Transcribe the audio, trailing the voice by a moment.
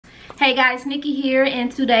Hey guys, Nikki here,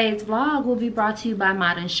 and today's vlog will be brought to you by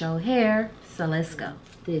Modern Show Hair. So let's go.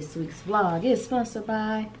 This week's vlog is sponsored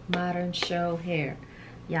by Modern Show Hair.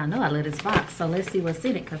 Y'all know I love this box, so let's see what's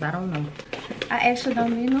in it, because I don't know. I actually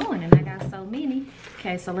don't be knowing, and I got so many.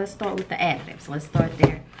 Okay, so let's start with the additives. Let's start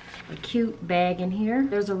there. A cute bag in here.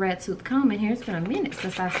 There's a rat tooth comb in here. It's been a minute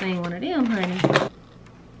since I've seen one of them, honey.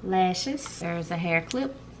 Lashes. There's a hair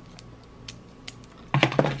clip.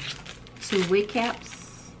 2 wig caps.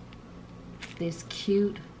 This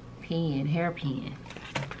cute pen, hair pen.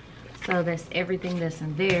 So that's everything that's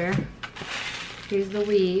in there. Here's the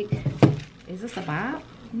wig. Is this a bob?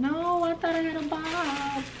 No, I thought I had a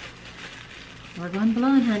bob. We're going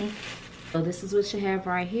blonde, honey. So this is what you have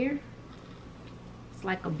right here. It's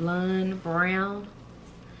like a blonde brown.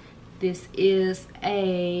 This is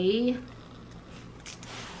a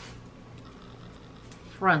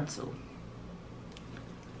frontal.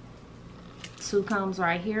 2 combs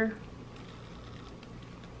right here.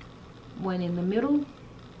 One in the middle,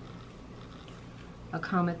 a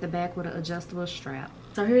comb at the back with an adjustable strap.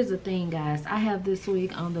 So here's the thing, guys. I have this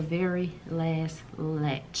wig on the very last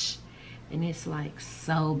latch, and it's like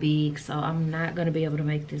so big, so I'm not gonna be able to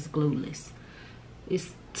make this glueless.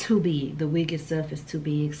 It's too big. The wig itself is too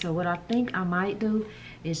big. So what I think I might do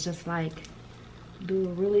is just like do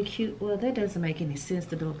a really cute, well, that doesn't make any sense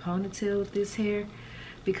to do a ponytail with this hair,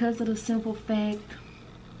 because of the simple fact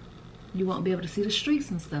you won't be able to see the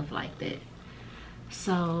streaks and stuff like that.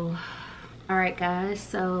 So, alright guys,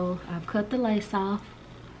 so I've cut the lace off.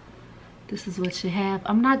 This is what you have.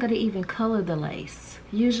 I'm not going to even color the lace.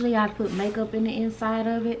 Usually I'd put makeup in the inside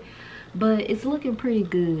of it, but it's looking pretty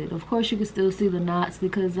good. Of course you can still see the knots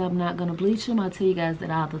because I'm not going to bleach them. I tell you guys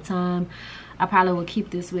that all the time. I probably will keep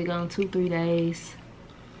this wig on 2-3 days.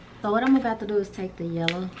 So what I'm about to do is take the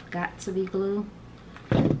yellow Got To Be glue.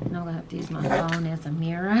 And I'm gonna have to use my phone as a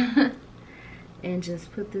mirror and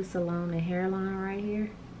just put this along the hairline right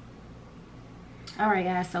here. Alright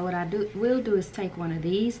guys, so what I will do is take one of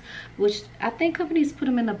these, which I think companies put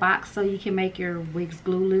them in the box so you can make your wigs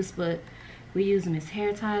glueless, but we use them as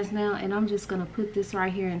hair ties now, and I'm just gonna put this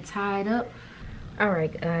right here and tie it up.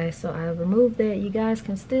 Alright guys, so I removed that. You guys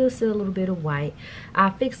can still see a little bit of white. I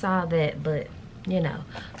fixed all that, but you know.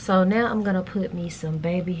 So now I'm gonna put me some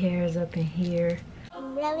baby hairs up in here.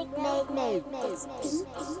 Really made this beat.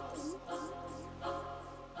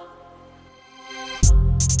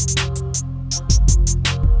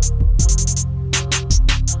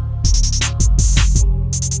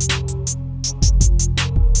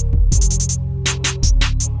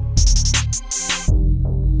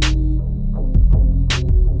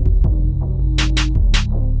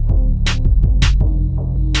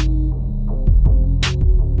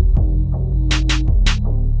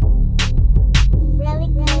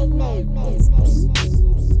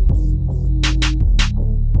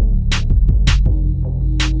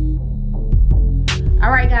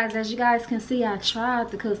 As you guys can see, I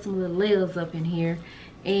tried to cut some little layers up in here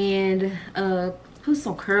and put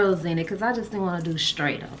some curls in it because I just didn't want to do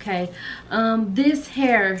straight. Okay, this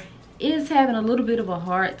hair is having a little bit of a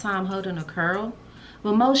hard time holding a curl,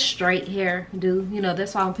 but most straight hair do. You know,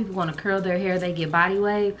 that's why when people want to curl their hair, they get body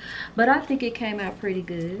wave. But I think it came out pretty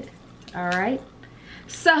good. All right,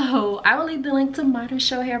 so I will leave the link to Modern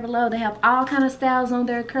Show Hair below. They have all kind of styles on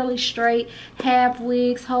there: curly, straight, half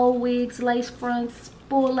wigs, whole wigs, lace fronts,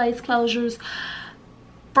 full lace closures,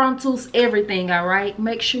 frontals, everything. All right,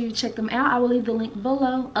 make sure you check them out. I will leave the link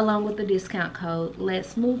below along with the discount code.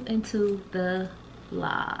 Let's move into the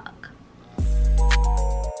vlog.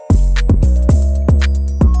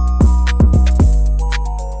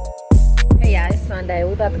 Hey y'all, it's Sunday.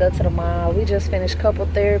 We're about to go to the mall. We just finished couple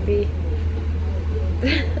therapy.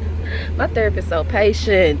 My therapist is so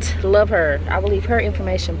patient. Love her. I will leave her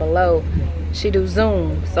information below. She do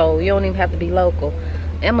Zoom, so you don't even have to be local.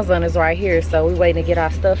 Amazon is right here, so we're waiting to get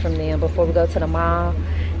our stuff from them before we go to the mall,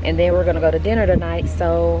 and then we're gonna go to dinner tonight.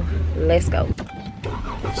 So let's go.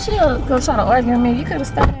 She'll go try to argue with me. You could have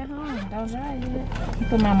stayed at home. Don't drive yet. You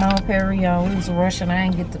put my mom Perry on. We was rushing. I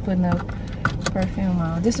ain't get to put no perfume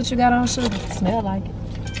on. This what you got on, sugar? Smell like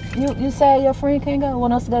it. You say your friend can't go?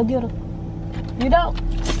 Want us to go get her? You don't?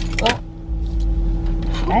 Well,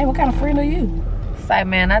 hey, what kind of friend are you? Say,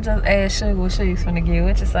 man, I just asked Sugar what she's finna get.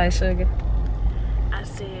 What you say, Sugar? I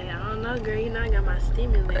said, I don't know, girl. You know I got my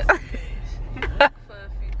stimulus for a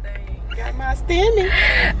few things. Got my stimulus.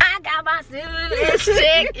 I got my stimulus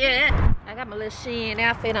check, yeah. I got my little SHEIN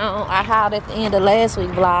outfit on. I hauled at the end of last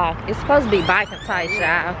week's vlog. It's supposed to be biking tight,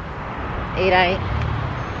 y'all. It ain't.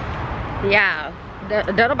 Y'all,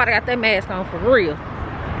 don't nobody got that mask on for real.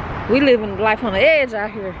 We living life on the edge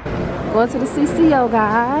out here. Going to the CCO,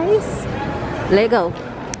 guys. Let go.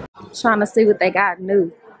 Trying to see what they got new.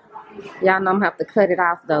 Y'all know I'm gonna have to cut it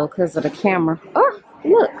off though because of the camera. Oh,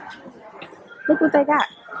 look. Look what they got.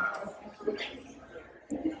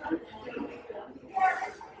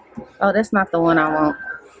 Oh, that's not the one I want.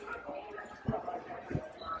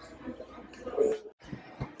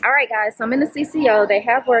 All right, guys, so I'm in the CCO. They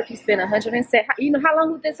have work. You spend 107. You know how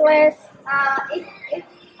long would this last? It's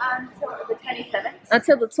until the 27th.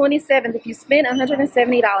 Until the 27th. If you spend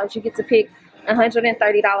 $170, you get to pick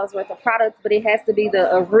 $130 worth of products, but it has to be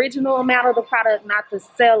the original amount of the product, not the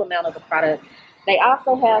sale amount of the product. They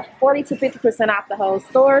also have 40 to 50% off the whole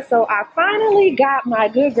store. So I finally got my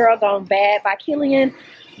Good Girl Gone Bad by Killian,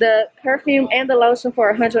 the perfume and the lotion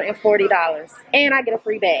for $140, and I get a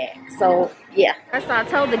free bag. So yeah, so I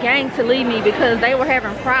told the gang to leave me because they were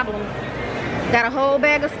having problems. Got a whole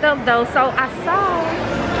bag of stuff though. So I saw,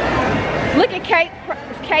 look at Kate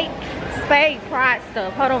Spade Pride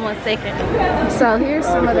stuff. Hold on one second. So here's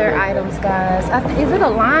some of their items, guys. Is it a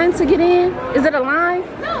line to get in? Is it a line?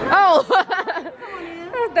 No. Oh.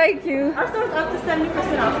 Oh, thank you. Our store's up to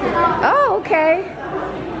 70% off. Oh, okay.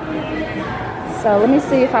 So let me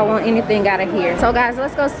see if I want anything out of here. So guys,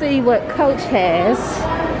 let's go see what Coach has.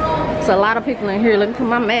 There's a lot of people in here. Let me put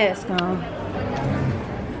my mask on.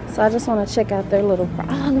 So I just want to check out their little,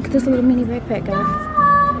 oh, look at this little mini backpack, guys.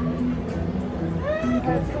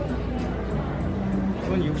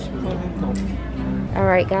 All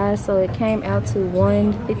right, guys, so it came out to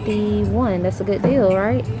 $151. That's a good deal,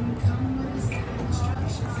 right?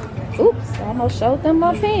 Oops, I almost showed them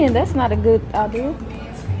my pen. That's not a good idea.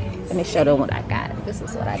 Let me show them what I got. This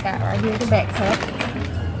is what I got right here in the backpack.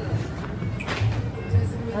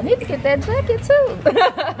 I need to get that jacket too.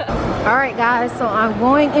 All right, guys, so I'm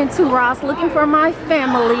going into Ross looking for my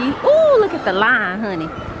family. Ooh, look at the line, honey.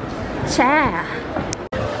 Child.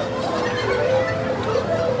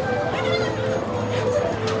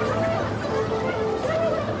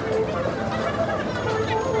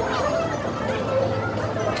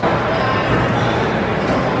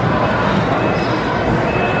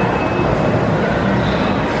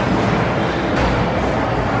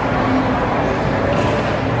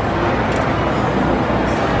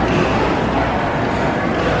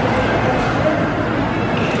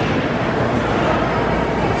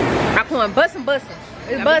 Bussin'.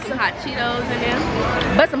 It's bussin'. Hot Cheetos in there.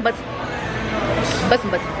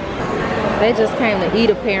 Bussin'. They just came to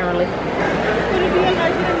eat apparently.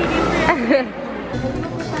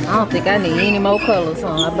 I don't think I need any more colors,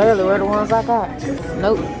 huh? I barely wear the ones I got.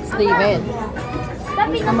 Nope, Steve and.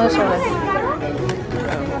 How much are they?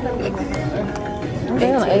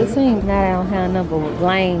 They're 18. Now I don't have number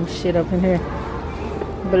lame shit up in here.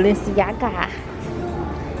 Balenciaga.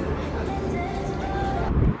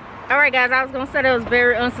 Alright guys, I was gonna say that was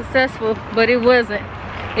very unsuccessful, but it wasn't.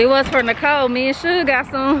 It was for Nicole. Me and Suge got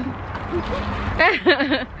some.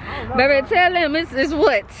 Baby, tell them it's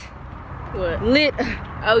what? What? Lit.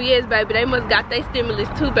 Oh yes, baby. They must got their stimulus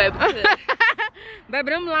too, baby. Baby,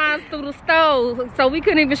 them lines through the stove, so we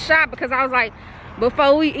couldn't even shop because I was like,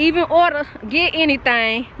 before we even get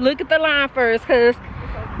anything, look at the line first, cause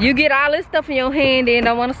you get all this stuff in your hand and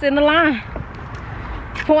don't want to sit in the line.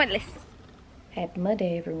 Pointless. Happy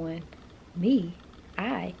Monday, everyone.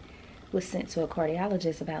 I was sent to a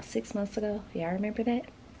cardiologist about 6 months ago. Y'all remember that?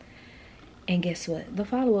 And guess what? The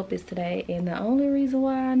follow-up is today, and the only reason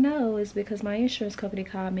why I know is because my insurance company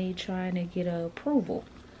called me trying to get approval,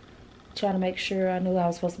 trying to make sure I knew I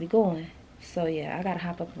was supposed to be going. So yeah, I gotta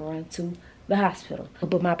hop up and run to the hospital.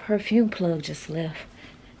 But my perfume plug just left,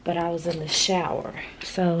 but I was in the shower,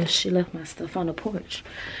 so she left my stuff on the porch.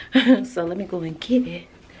 So let me go and get it.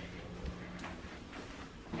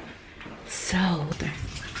 So,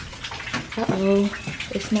 uh-oh,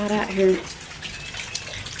 it's not out here.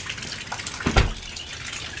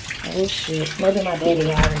 Oh shit, maybe my daddy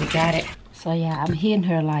already got it. So yeah, I'm hitting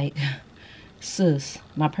her like, sis,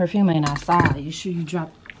 my perfume ain't outside. You sure you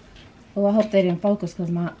dropped? Oh, I hope they didn't focus because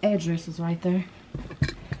my address is right there.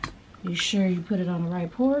 You sure you put it on the right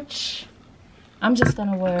porch? I'm just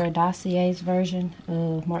gonna wear Dossier's version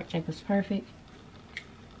of Marc Jacobs Perfect.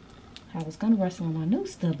 I was gonna wear some of my new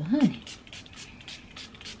stuff, but honey,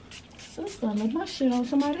 sister, leave my shit on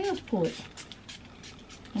somebody else's porch.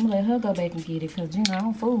 I'm gonna let her go back and get it, cause you know I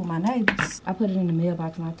don't fool with my neighbors. I put it in the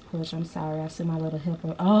mailbox, not the porch. I'm sorry. I sent my little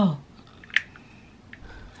helper. Oh,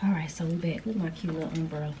 all right. So we back. Look at my cute little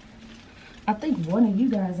umbrella. I think one of you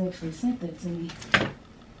guys actually sent that to me.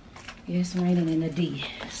 Yeah, it's raining in the D.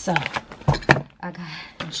 So I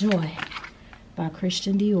got Joy by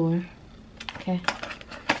Christian Dior. Okay.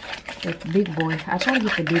 The big boy. I try to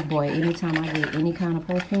get the big boy anytime I get any kind of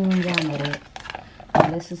perfume. Y'all know that.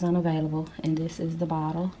 And this is unavailable. And this is the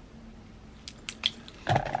bottle.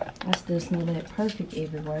 I still smell that perfect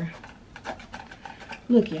everywhere.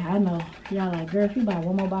 Look, yeah, I know. Y'all like, girl, if you buy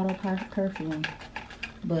one more bottle of perfume.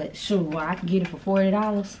 But sure, well, I can get it for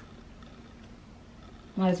 $40.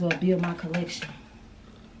 Might as well build my collection.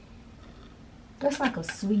 That's like a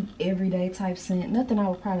sweet, everyday type scent. Nothing I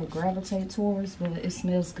would probably gravitate towards, but it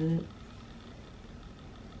smells good.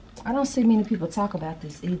 I don't see many people talk about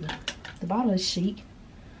this either. The bottle is chic.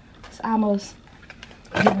 It's almost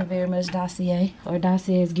giving very much Dossier, or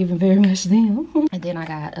Dossier is giving very much them. And then I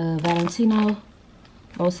got Valentino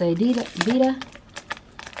Bosse Vita.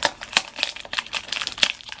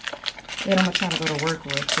 Then I'm gonna try to go to work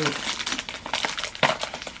real quick.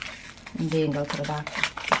 And then go to the doctor.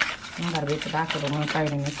 I gotta be at the doctor at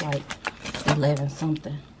 1:30 and it's like 11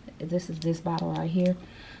 something. This is this bottle right here.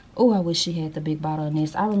 Oh, I wish she had the big bottle in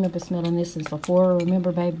this. I remember smelling this in Sephora,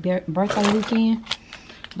 remember baby birthday weekend.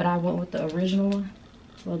 But I went with the original one.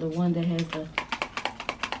 Or the one that has the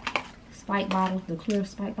spike bottle, the clear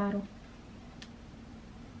spike bottle.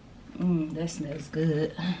 That smells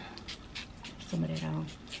good. Some of that on.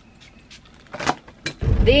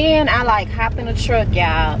 Then I like hop in the truck,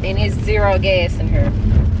 y'all, and it's 0 gas in here.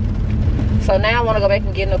 So now I want to go back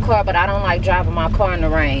and get in the car, but I don't like driving my car in the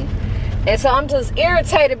rain. And so I'm just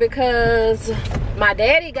irritated because my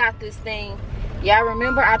daddy got this thing. Y'all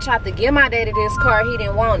remember I tried to give my daddy this car, he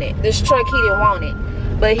didn't want it. This truck, he didn't want it.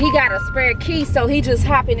 But he got a spare key, so he just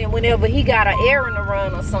hopping in whenever he got an errand to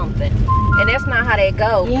run or something. And that's not how that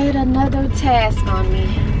goes. Yet another task on me.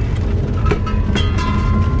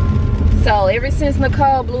 So ever since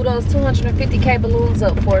Nicole blew those 250K balloons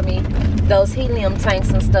up for me, those helium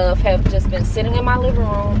tanks and stuff have just been sitting in my living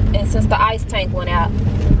room. And since the ice tank went out,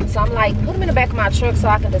 so I'm like, put them in the back of my truck so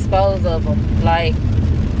I can dispose of them. Like,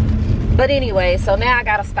 but anyway, so now I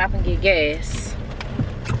gotta stop and get gas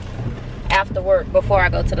after work before I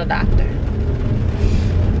go to the doctor.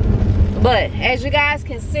 But as you guys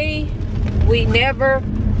can see, we never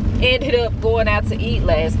ended up going out to eat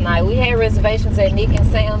last night. We had reservations at Nikki and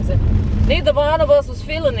Sam's, and neither one of us was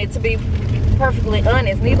feeling it, to be perfectly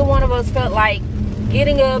honest. Neither one of us felt like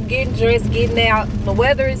getting up, getting dressed, getting out. The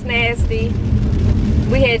weather is nasty.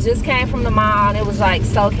 We had just came from the mall and it was like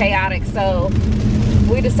so chaotic, so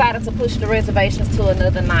we decided to push the reservations to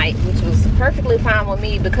another night, which was perfectly fine with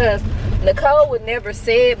me because Nicole would never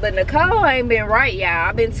say it, but Nicole ain't been right, y'all.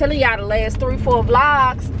 I've been telling y'all the last 3-4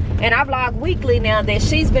 vlogs, and I vlog weekly now, that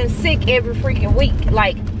she's been sick every freaking week.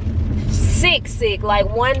 Like sick. Like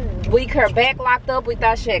 1 week her back locked up, we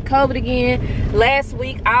thought she had COVID again. Last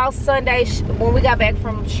week all Sunday when we got back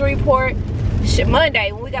from Shreveport,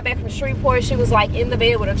 Monday when we got back from Shreveport, she was like in the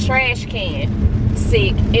bed with a trash can,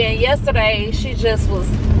 sick. And yesterday she just was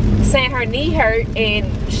saying her knee hurt and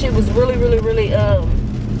she was really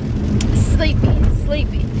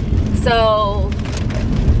sleepy. So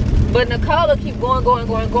but Nicole keep going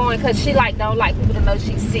because she like don't like people to know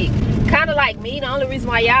she's sick. Kind of like me. The only reason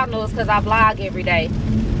why y'all know is because I vlog every day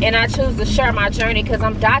and I choose to share my journey because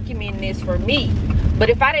I'm documenting this for me. But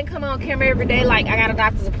if I didn't come on camera every day, like I got a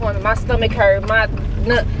doctor's appointment, my stomach hurt,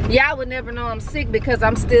 y'all would never know I'm sick because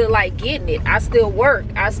I'm still like getting it. I still work,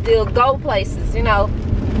 I still go places, you know.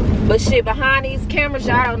 But shit, behind these cameras,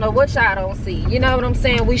 y'all don't know what y'all don't see. You know what I'm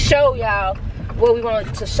saying? We show y'all what we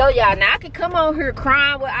want to show y'all. Now I could come on here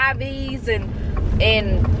crying with IVs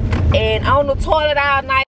and on the toilet all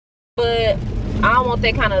night, but I don't want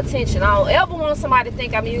that kind of attention. I don't ever want somebody to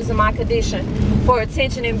think I'm using my condition for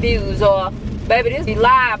attention and views, or baby, this be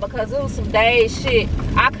live, because it was some days shit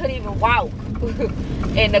I couldn't even walk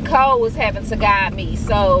and Nicole was having to guide me.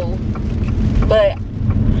 So, but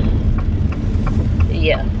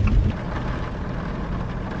yeah.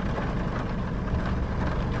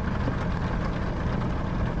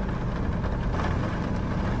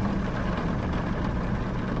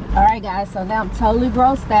 Alright guys, so now I'm totally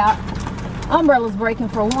grossed out. Umbrella's breaking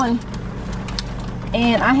for one.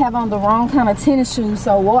 And I have on the wrong kind of tennis shoes,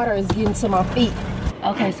 so water is getting to my feet.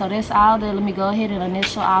 Okay, so that's all there. Let me go ahead and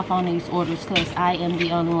initial off on these orders because I am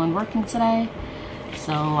the only one working today.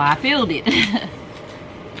 So I filled it.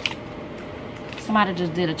 Somebody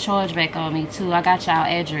just did a chargeback on me too. I got y'all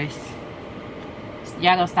address.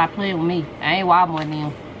 Y'all gonna stop playing with me. I ain't Walmart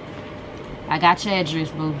now. I got your address,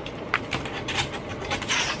 boo.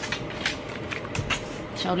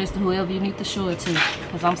 Show this to whoever you need to show it to,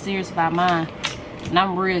 because I'm serious about mine. And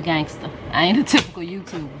I'm a real gangster. I ain't a typical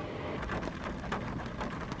YouTuber.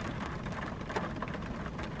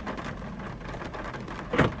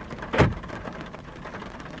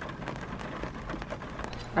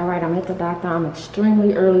 Alright, I'm at the doctor. I'm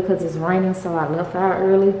extremely early because it's raining, so I left out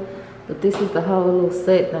early. But this is the whole little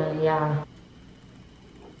set thing, y'all.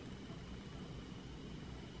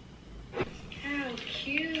 How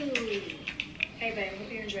cute. Hey, babe,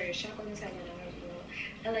 hope you enjoy your shop on this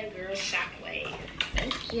LA Girl Shockwave.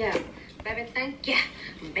 Thank you. Baby, thank you.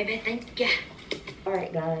 Baby, thank you.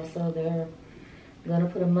 Alright, guys, so they're gonna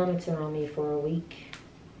put a monitor on me for a week.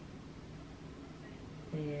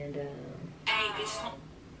 And,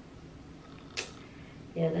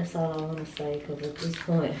 yeah, that's all I want to say, because at this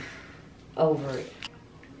point, over it.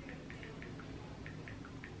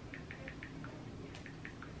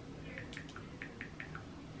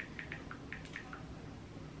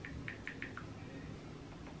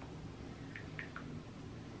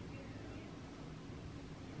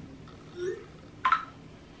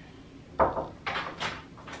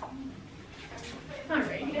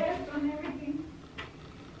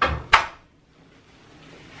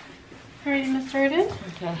 Ready to start it?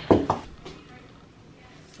 Okay.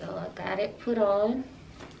 So I got it put on.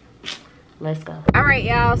 Let's go. All right,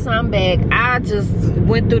 y'all, so I'm back. I just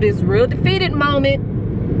went through this real defeated moment.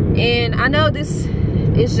 And I know this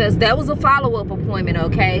is just, that was a follow-up appointment,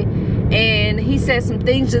 okay? And he said some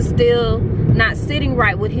things just still not sitting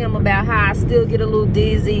right with him about how I still get a little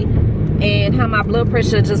dizzy and how my blood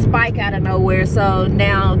pressure just spike out of nowhere. So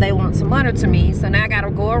now they want to monitor me. So now I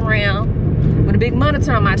gotta go around with a big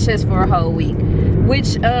monitor on my chest for a whole week,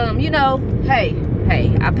 which you know, hey,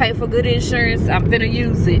 I pay for good insurance. I'm finna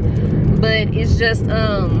use it, but it's just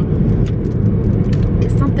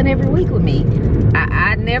it's something every week with me.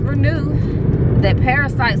 I never knew that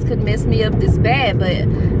parasites could mess me up this bad, but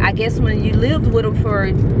I guess when you lived with them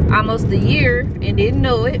for almost a year and didn't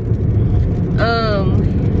know it,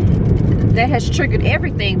 that has triggered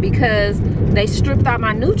everything, because they stripped out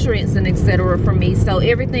my nutrients and etc. from me, so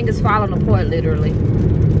everything is falling apart literally.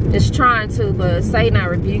 It's trying to, but Satan, I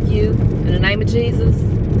rebuke you in the name of Jesus.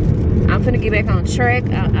 I'm finna get back on track.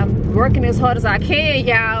 I'm working as hard as I can,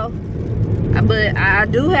 y'all, but I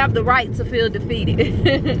do have the right to feel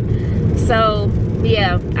defeated. So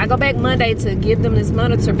yeah, I go back Monday to give them this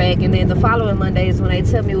monitor back, and then the following Monday is when they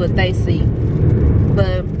tell me what they see.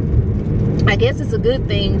 But I guess it's a good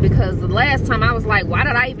thing, because the last time I was like, why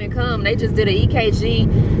did I even come? They just did an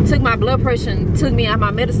EKG, took my blood pressure and took me out my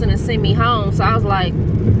medicine and sent me home. So I was like,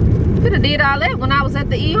 could have did all that when I was at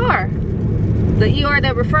the ER. The ER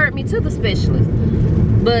that referred me to the specialist.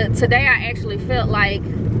 But today I actually felt like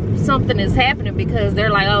something is happening, because they're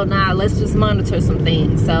like, oh nah, let's just monitor some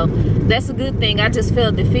things. So that's a good thing. I just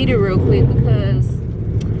felt defeated real quick, because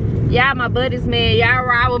y'all my buddies, man, y'all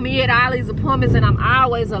ride with me at all these appointments and I'm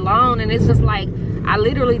always alone, and it's just like I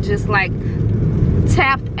literally just like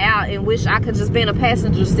tapped out and wish I could just be in a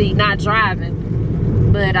passenger seat, not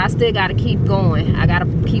driving. But I still gotta keep going. I gotta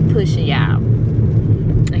keep pushing, y'all.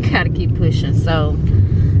 I gotta keep pushing. So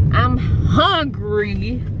I'm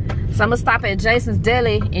hungry, so I'm gonna stop at Jason's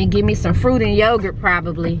Deli and get me some fruit and yogurt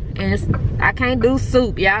probably. And I can't do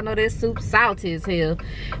soup, y'all know that soup salty as hell.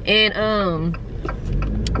 And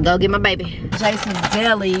go get my baby. Jason's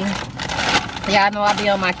Deli. Y'all know I be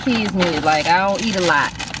on my kids' meal. Like, I don't eat a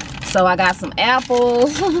lot. So I got some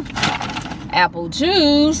apples, apple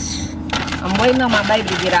juice. I'm waiting on my baby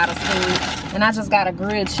to get out of school. And I just got a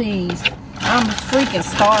grilled cheese. I'm freaking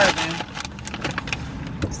starving.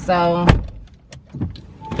 So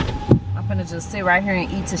I'm gonna just sit right here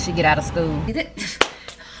and eat till she get out of school.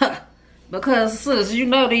 Because sis, you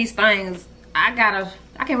know these things, I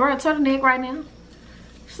can't wear a turtleneck right now.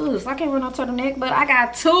 Sis, I can't wear no turtleneck, but I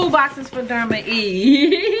got 2 boxes for Derma E.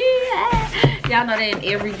 Y'all know that in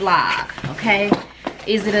every vlog, okay?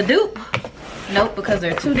 Is it a dupe? Nope, because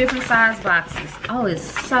they're 2 different size boxes. Oh, it's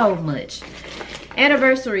so much.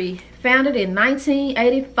 Anniversary, founded in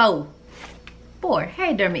 1984. Boy,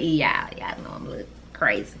 hey Derma E, y'all know I'm a little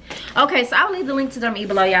crazy. Okay, so I'll leave the link to Derma E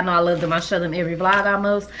below. Y'all know I love them. I show them every vlog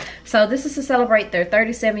almost. So this is to celebrate their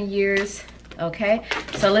 37 years. Okay,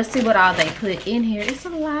 so let's see what all they put in here. It's a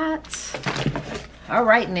lot. All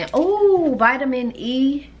right now. Oh, vitamin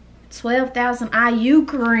E 12,000 IU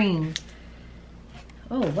cream.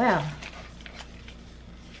 Oh wow.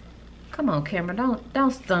 Come on, camera,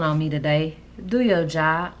 don't stun on me today. Do your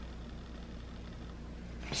job.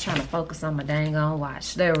 Just trying to focus on my dang on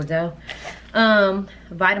watch. There we go.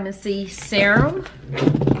 Vitamin C serum.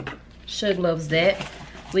 Shug loves that.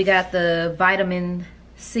 We got the vitamin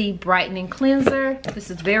C brightening cleanser.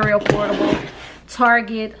 This is very affordable.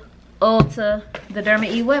 Target, Ulta, the Derma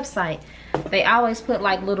E website. They always put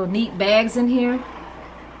like little neat bags in here.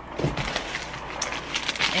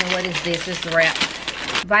 And what is this? It's wrapped.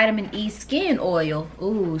 Vitamin E skin oil.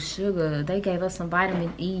 Ooh, sugar. They gave us some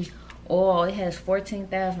vitamin E oil. It has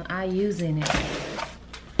 14,000 IUs in it.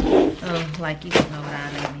 Oh, like you don't know what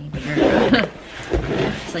I mean, girl.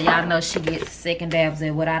 So y'all know she gets second dabs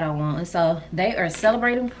at what I don't want. And so they are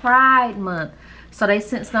celebrating Pride Month. So they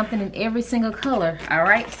sent something in every single color. All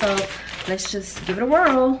right, so let's just give it a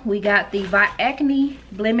whirl. We got the Acne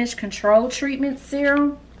Blemish Control Treatment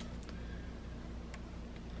Serum.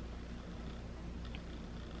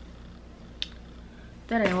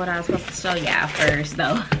 That ain't what I was supposed to show y'all first,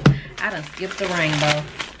 though. I done skipped the rainbow.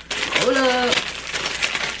 Hold up.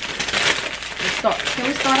 Can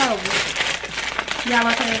we start over? Y'all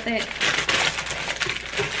okay with that?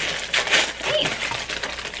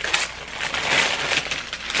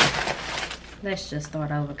 Let's just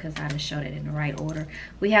start over because I didn't show that in the right order.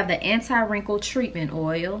 We have the Anti-Wrinkle Treatment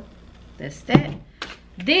Oil. That's that.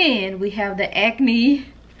 Then we have the Acne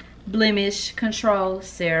Blemish Control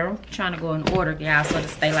Serum. I'm trying to go in order, y'all, so to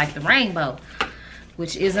stay like the rainbow,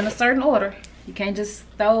 which is in a certain order. You can't just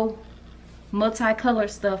throw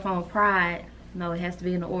multicolored stuff on Pride. No, it has to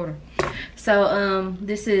be in order. So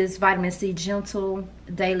this is Vitamin C Gentle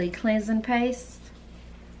Daily Cleansing Paste.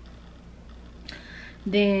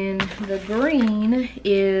 Then the green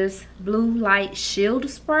is Blue Light Shield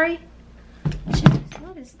Spray. Jeez,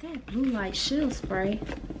 what is that? Blue Light Shield Spray.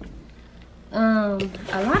 A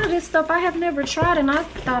lot of this stuff I have never tried, and I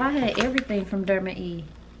thought I had everything from Derma E.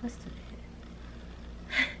 What's that?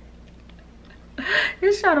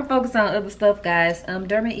 Just trying to focus on other stuff, guys.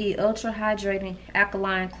 Derma E Ultra Hydrating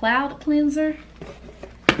Alkaline Cloud Cleanser.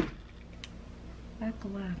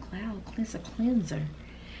 Alkaline Cloud Cleanser.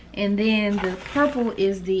 And then the purple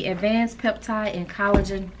is the Advanced Peptide and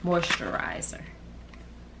Collagen Moisturizer.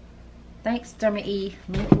 Thanks, Derma E.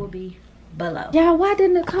 Link will be below. Y'all, why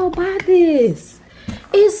didn't Nicole buy this?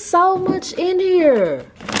 It's so much in here.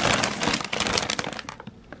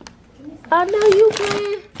 I know you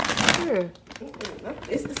can. Here.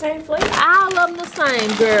 It's the same flavor. All of them the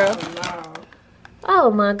same, girl. Oh, no.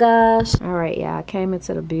 Oh my gosh. All right, y'all. I came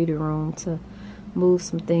into the beauty room to move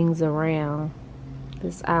some things around.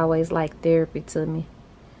 It's always like therapy to me.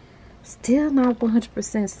 Still not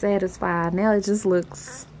 100% satisfied. Now it just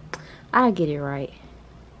looks... I'll get it right.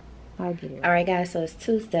 I'll get it right. Alright, guys. So it's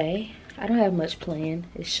Tuesday. I don't have much planned.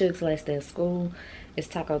 It's Suge's last day of school. It's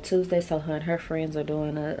Taco Tuesday. So her and her friends are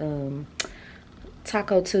doing a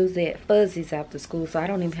Taco Tuesday at Fuzzy's after school. So I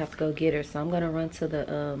don't even have to go get her. So I'm going to run to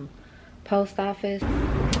the post office.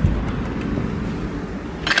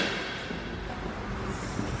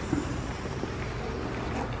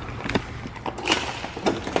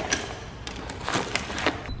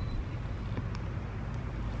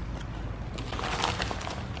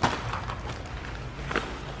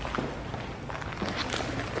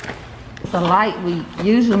 The light week.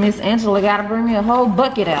 Usually Miss Angela gotta bring me a whole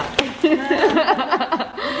bucket out. Would you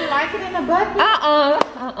like it in a bucket?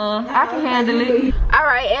 I can handle it.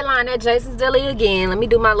 Alright, Adeline at Jason's Deli again. Let me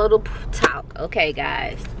do my little talk. Okay,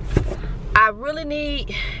 guys. I really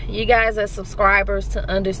need you guys as subscribers to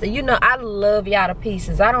understand. You know, I love y'all to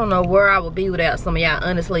pieces. I don't know where I would be without some of y'all,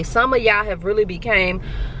 honestly. Some of y'all have really became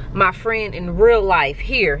my friend in real life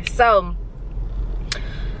here. So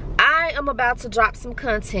I am about to drop some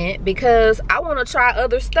content because I want to try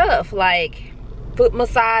other stuff like foot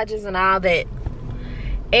massages and all that.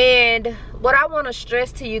 And what I want to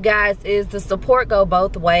stress to you guys is the support go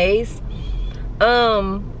both ways.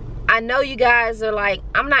 I know you guys are like,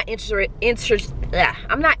 I'm not interested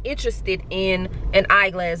in an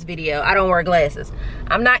eyeglass video. I don't wear glasses.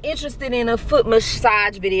 I'm not interested in a foot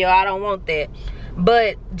massage video. I don't want that.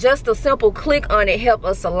 But just a simple click on it help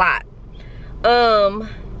us a lot.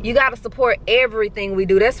 You got to support everything we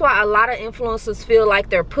do. That's why a lot of influencers feel like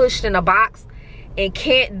they're pushed in a box and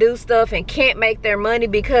can't do stuff and can't make their money,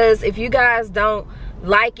 because if you guys don't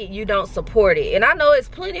like it, you don't support it. And I know it's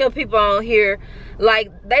plenty of people on here,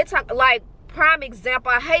 like they talk, like prime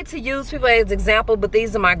example, I hate to use people as example, but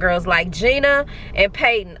these are my girls, like Gina and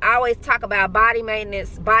Peyton. I always talk about body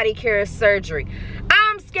maintenance, body care, surgery.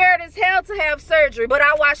 I'm scared as hell to have surgery, but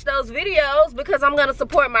I watch those videos because I'm gonna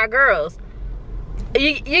support my girls.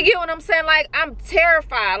 You get what I'm saying? Like, I'm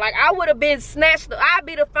terrified. Like, I would have been snatched. I'd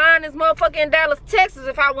be the finest motherfucker in Dallas, Texas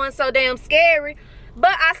if I wasn't so damn scary.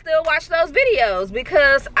 But I still watch those videos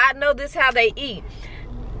because I know this how they eat.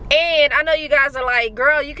 And I know you guys are like,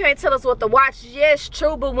 girl, you can't tell us what to watch. Yes,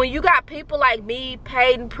 true. But when you got people like me,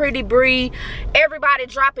 Peyton, Pretty Bree, everybody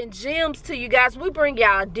dropping gems to you guys, we bring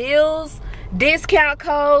y'all deals, discount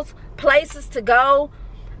codes, places to go,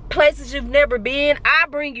 places you've never been. I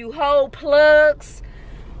bring you whole plugs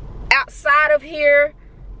outside of here.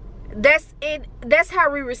 That's it. That's how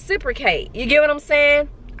we reciprocate. You get what I'm saying?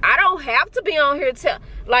 I don't have to be on here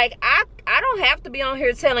I don't have to be on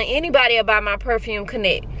here telling anybody about my Perfume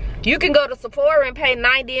Connect. You can go to Sephora and pay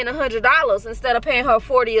 $90 and $100 instead of paying her $40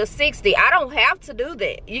 or $60. I don't have to do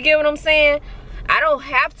that. You get what I'm saying? I don't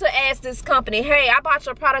have to ask this company, hey, I bought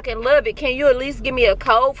your product and love it. Can you at least give me a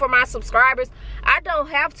code for my subscribers? I don't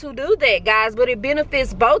have to do that, guys, but it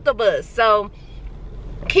benefits both of us. So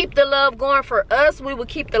keep the love going for us. We will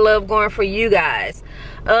keep the love going for you guys.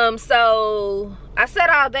 So I said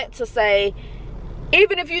all that to say,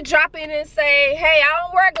 even if you drop in and say, hey, I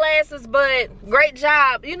don't wear glasses, but great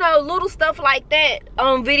job, you know, little stuff like that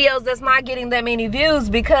on videos that's not getting that many views.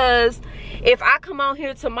 Because if I come on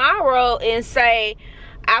here tomorrow and say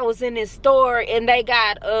I was in this store and they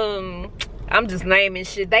got I'm just naming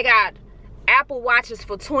shit, they got Apple Watches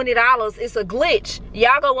for $20, it's a glitch.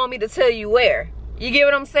 Y'all gonna want me to tell you where. You get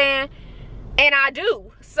what I'm saying? And I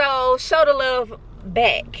do. So show the love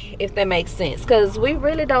back, if that makes sense, because we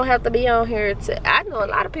really don't have to be on here to, I know a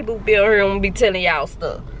lot of people be on here and be telling y'all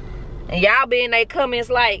stuff, and y'all be in their comments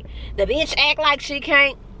like, the bitch act like she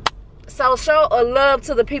can't. So show a love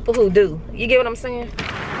to the people who do. You get what I'm saying?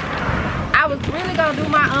 I was really gonna do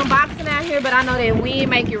my unboxing out here, but I know that wind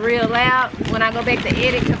make it real loud when I go back to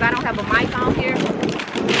edit, because I don't have a mic on here,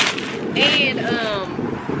 and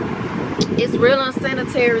it's real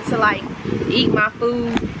unsanitary to like eat my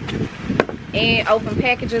food and open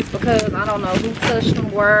packages, because I don't know who touched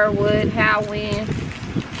them, where, what, how, when.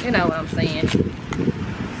 You know what I'm saying.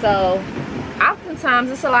 So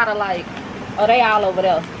oftentimes it's a lot of like, oh, they all over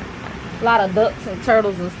there, a lot of ducks and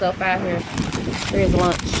turtles and stuff out here. Here's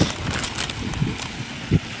lunch.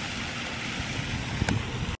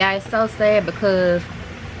 Yeah, it's so sad because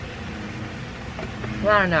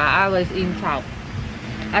I don't know, I always eat trout.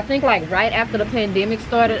 I think like right after the pandemic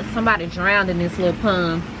started, somebody drowned in this little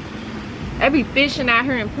pond. They be fishing out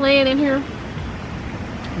here and playing in here.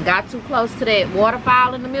 Got too close to that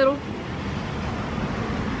waterfall in the middle.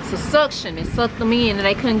 It's a suction. It sucked them in and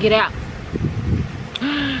they couldn't get out.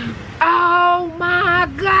 Oh my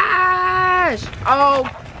gosh. Oh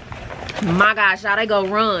my gosh, y'all, they go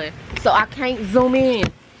run. So I can't zoom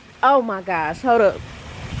in. Oh my gosh, hold up.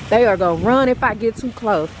 They are gonna run if I get too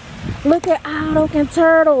close. Look at all them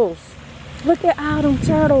turtles. Look at all them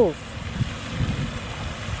turtles.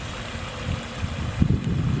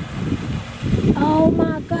 Oh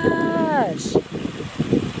my gosh.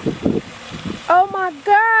 Oh my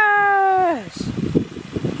gosh.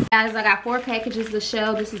 Guys, I got 4 packages to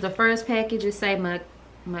show. This is the first package. It say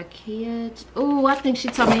maquillage. Oh, I think she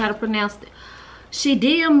told me how to pronounce it. She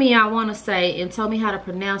DM'd me, I want to say, and told me how to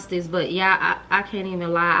pronounce this, but yeah, I can't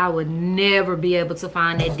even lie. I would never be able to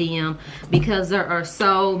find that DM because there are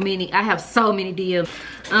so many. I have so many DMs.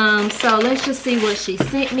 So let's just see what she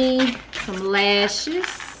sent me. Some lashes.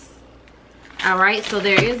 All right, so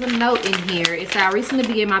there is a note in here. It said, I recently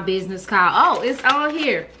began my business called, oh, it's on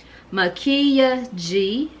here,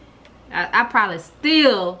 maquillage. I probably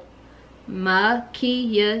still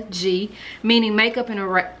maquillage, meaning makeup in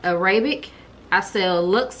Arabic. I sell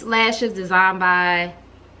Luxe lashes designed by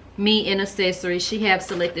me and accessories. She have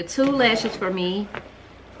selected 2 lashes for me.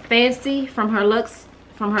 Fancy from her Luxe,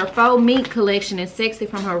 from her faux mink collection, and sexy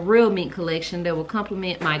from her real mink collection that will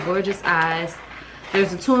complement my gorgeous eyes.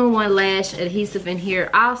 There's a 2-in-1 lash adhesive in here.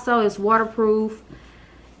 Also, it's waterproof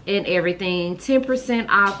and everything. 10%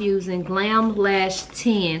 off using Glam Lash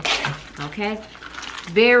 10. Okay.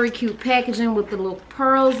 Very cute packaging with the little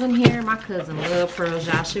pearls in here. My cousin loves pearls,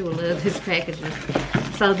 y'all. She would love this packaging.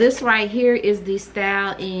 So this right here is the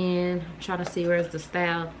style in, I'm trying to see where's the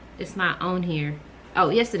style. It's not on here. Oh,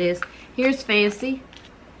 yes it is. Here's Fancy.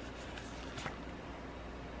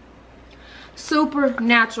 Super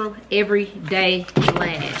natural everyday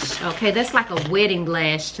lash. Okay, that's like a wedding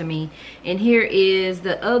lash to me. And here is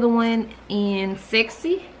the other one in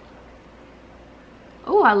Sexy.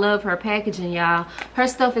 Oh, I love her packaging, y'all. Her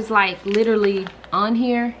stuff is like literally on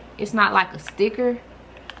here. It's not like a sticker.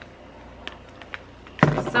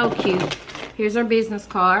 So cute. Here's her business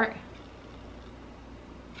card.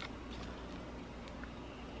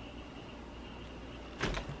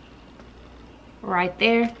 Right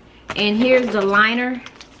there. And here's the liner.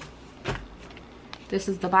 This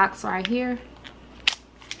is the box right here.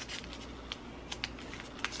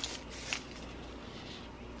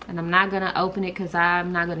 And I'm not gonna open it because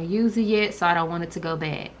I'm not gonna use it yet, so I don't want it to go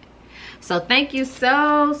bad. So thank you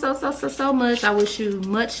so much. I wish you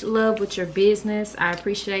much love with your business. I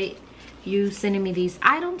appreciate you sending me these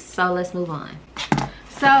items. So let's move on.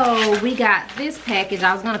 So we got this package.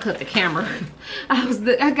 I was gonna cut the camera.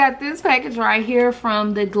 I got this package right here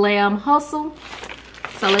from the Glam Hustle.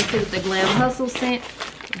 So let's see what the Glam Hustle sent.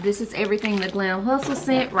 This is everything the Glam Hustle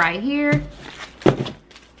sent right here.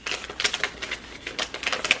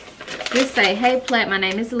 This say, hey Plat, my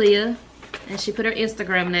name is Leah. And she put her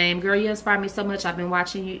Instagram name. Girl, you inspire me so much. I've been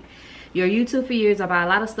watching your YouTube for years. I buy a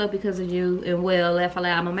lot of stuff because of you. And well, laugh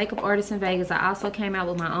aloud. I'm a makeup artist in Vegas. I also came out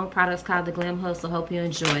with my own products called the Glam Hustle. Hope you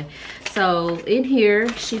enjoy. So in here,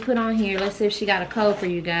 she put on here. Let's see if she got a code for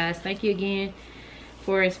you guys. Thank you again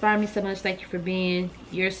for inspiring me so much. Thank you for being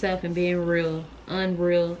yourself and being real.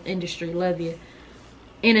 Unreal industry. Love you.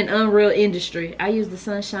 In an unreal industry. I use the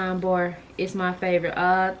Sunshine Bar. It's my favorite.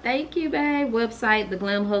 Thank you, babe. Website,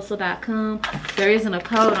 theglamhustle.com. There isn't a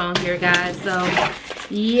code on here, guys. So,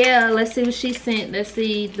 yeah, let's see what she sent. Let's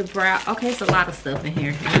see the brow. Okay, it's a lot of stuff in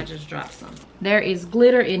here. I just dropped some. There is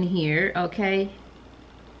glitter in here, okay?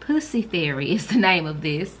 Pussy Fairy is the name of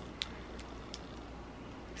this.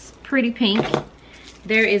 It's pretty pink.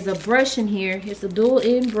 There is a brush in here. It's a dual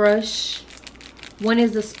end brush. One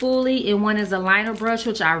is a spoolie and one is a liner brush,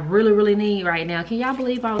 which I really need right now. Can y'all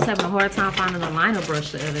believe I was having a hard time finding a liner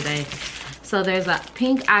brush the other day? So there's a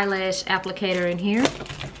pink eyelash applicator in here.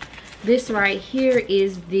 This right here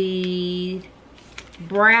is the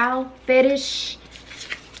brow fetish,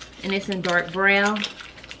 and it's in dark brown.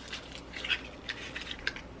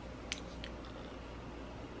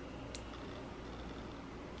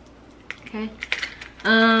 Okay.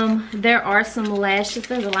 There are some lashes.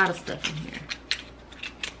 There's a lot of stuff in here.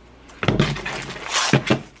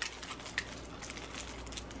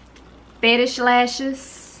 Fetish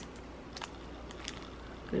lashes.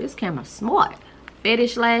 This camera's smart.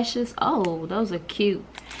 Fetish lashes. Oh, those are cute.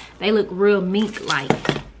 They look real mink-like.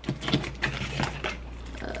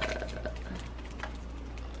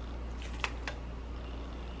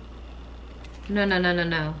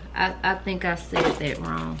 No. I think I said that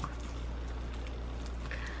wrong.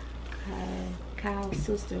 Kyle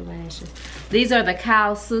Sister lashes. These are the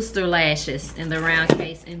Kyle Sister lashes in the round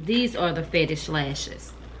case, and these are the fetish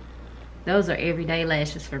lashes. Those are everyday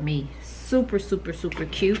lashes for me. Super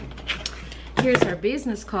cute. Here's her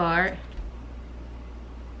business card.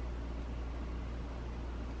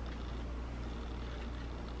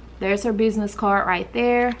 There's her business card right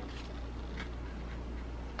there.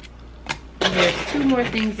 And there's two more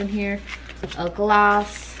things in here. A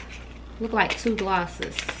gloss. Look like two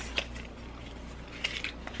glosses.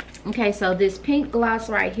 Okay, so this pink gloss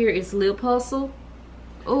right here is Lip Hustle.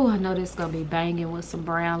 Oh, I know this is gonna be banging with some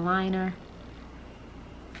brown liner.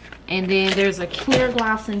 And then there's a clear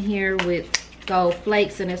gloss in here with gold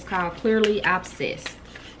flakes, and it's called Clearly Obsessed.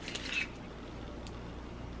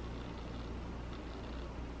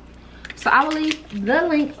 So I will leave the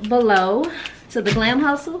link below to the Glam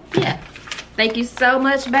Hustle. Yeah. Thank you so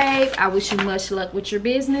much, babe. I wish you much luck with your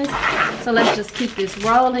business. So let's just keep this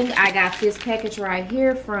rolling. I got this package right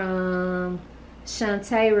here from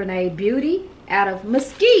Shantae Renee Beauty out of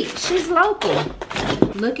Mesquite. She's local.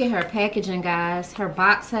 Look at her packaging, guys. Her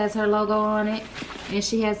box has her logo on it, and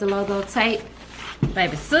she has the logo tape.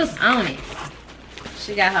 Baby sis on it.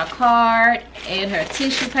 She got her card, and her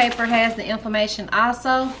tissue paper has the information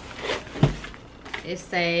also. It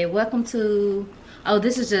say, welcome to, oh,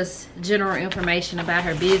 this is just general information about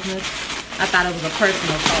her business. I thought it was a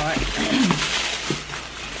personal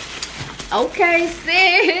card. Okay,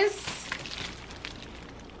 sis.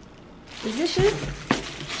 Is this you?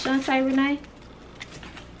 Shantae Renee?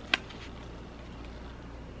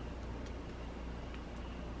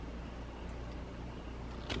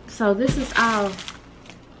 So this is all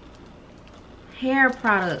hair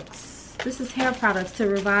products. This is hair products to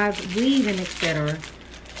revive weaving, etc.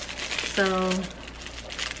 So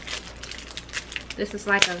this is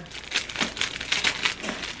like a,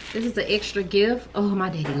 this is an extra gift. Oh, my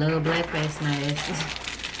daddy love black face masks.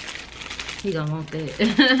 He gonna want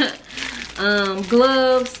that.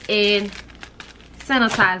 Gloves and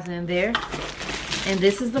sanitizer in there. And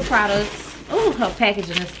this is the products. Oh, her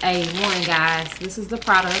packaging is A1, guys. This is the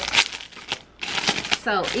product.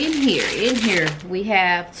 So in here we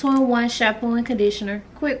have 2-in-1 shampoo and conditioner,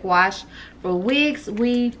 quick wash for wigs,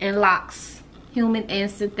 weave, and locks, human and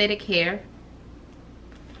synthetic hair.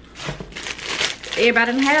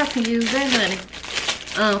 Everybody in the house can use that,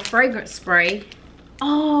 honey. Fragrance spray.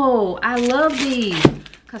 Oh, I love these,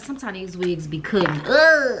 cause sometimes these wigs be cutting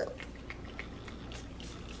up.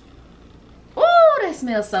 Oh, that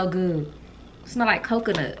smells so good. Smell like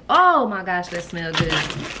coconut. Oh my gosh, that smells good.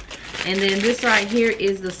 And then this right here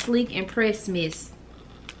is the Sleek and Press Mist.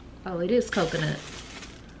 Oh, it is coconut.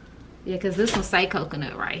 Yeah, because this one say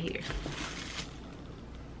coconut right here.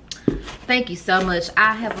 Thank you so much.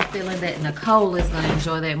 I have a feeling that Nicole is going to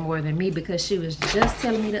enjoy that more than me, because she was just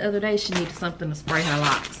telling me the other day she needed something to spray her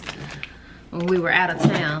locks. when we were out of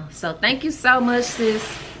town. So thank you so much,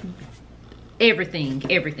 sis.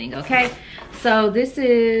 Everything, okay? So this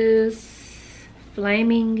is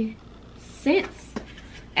Flaming Scents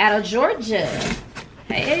out of Georgia.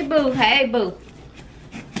 Hey boo, hey boo.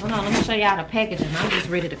 Hold on, let me show y'all the packaging. I'm just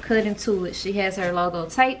ready to cut into it. She has her logo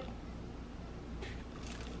tape.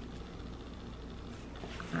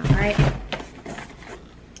 All right.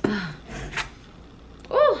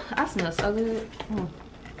 Oh, I smell so good.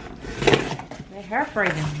 That hair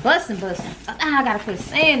fragrance, busting. I gotta put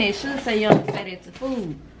sand in. It should say you don't say that to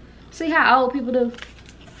food. See how old people do?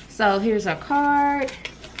 So here's our card.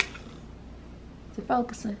 Is it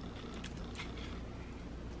focusing?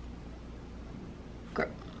 Great.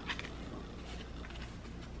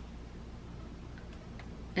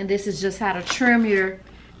 And this is just how to trim your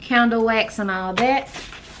candle wax and all that.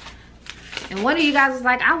 And one of you guys was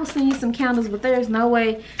like, I will send you some candles, but there's no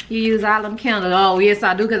way you use all them candles. Oh, yes,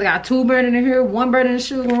 I do, because I got 2 burning in here, 1 burning in the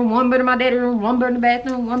shoe room, 1 burning in my daddy room, 1 burning in the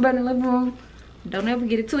bathroom, 1 burning in the living room. Don't ever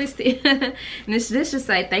get it twisted. And this should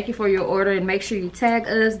say, thank you for your order, and make sure you tag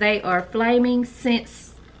us. They are Flaming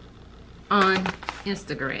Scents on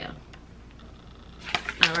Instagram.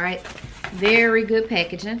 All right. Very good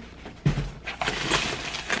packaging.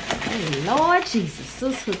 Oh, Lord Jesus.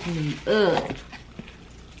 This hooked me up.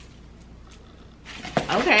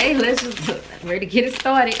 Okay, let's just ready to get it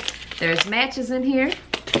started. There's matches in here.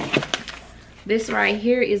 This right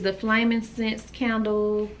here is the Flaming Scents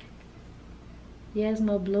candle.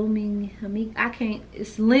 Yasmo Blooming. I can't.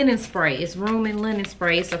 It's linen spray. It's room and linen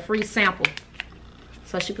spray. It's a free sample.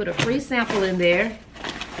 So she put a free sample in there.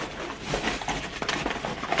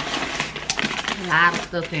 A lot of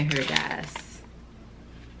stuff in here, guys.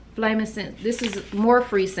 Flaming Scents. This is more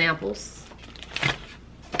free samples.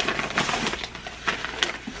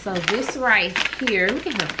 So this right here, look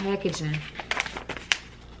at her packaging.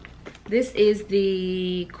 This is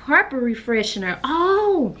the carpet refreshener.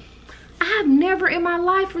 Oh, I have never in my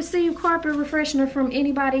life received carpet refreshener from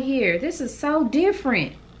anybody here. This is so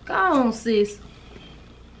different. Go on, sis.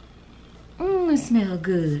 It smells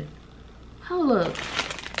good. Hold up.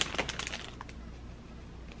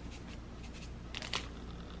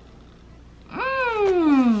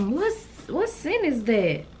 What scent is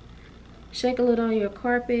that? Shake a little on your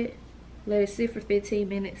carpet. Let it sit for 15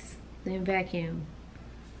 minutes. Then vacuum.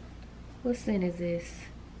 What scent is this?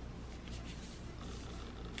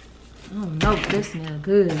 Oh no, this smells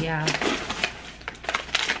good, y'all.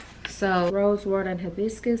 So, rose water and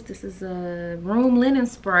hibiscus. This is a room linen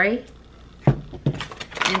spray.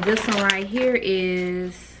 And this one right here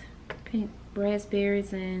is pink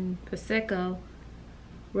raspberries and prosecco.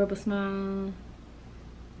 Rubber smile.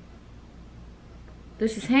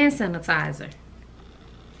 This is hand sanitizer.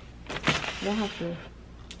 Y'all have to.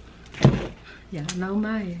 Y'all know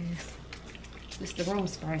my ass. This is the room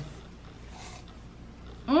spray.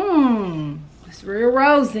 It's real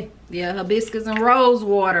rosy. Yeah, hibiscus and rose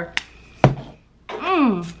water.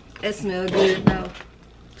 That smells good though.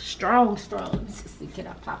 Strong. Let me see, can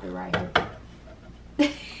I pop it right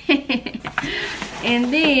here?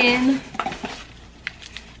 And then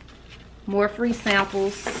more free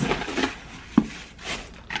samples.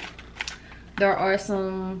 There are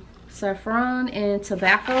some saffron and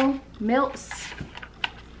tobacco melts.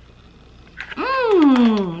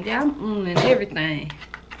 Yeah, I'm and everything.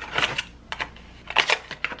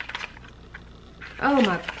 Oh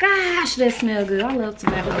my gosh, that smells good. I love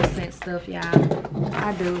tobacco scent stuff, y'all.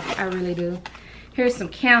 I do. I really do. Here's some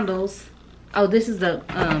candles. Oh, this is the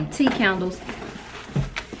tea candles.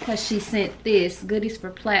 Because she sent this. Goodies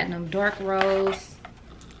for Platinum. Dark rose.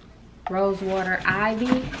 Rose water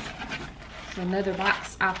ivy. So another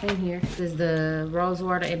box off in here. This is the rose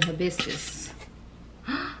water and hibiscus.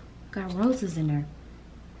 Got roses in there.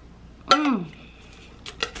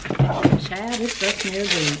 Child, this stuff smells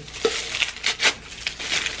good.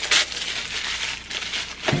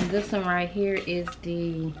 And this one right here is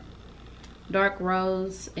the dark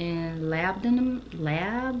rose and labdanum.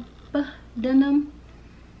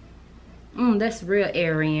 That's real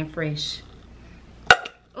airy and fresh.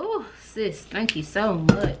 Oh, sis, thank you so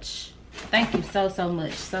much. Thank you so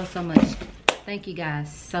much. So much. Thank you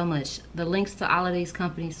guys so much. The links to all of these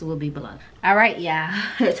companies will be below. All right, y'all.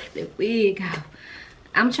 Take the wig off.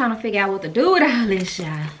 I'm trying to figure out what to do with all this,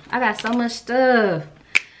 y'all. I got so much stuff.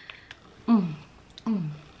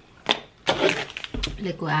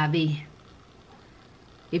 Liquid IV.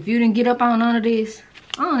 If you didn't get up on none of this,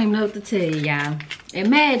 I don't even know what to tell you, y'all.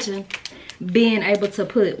 Imagine being able to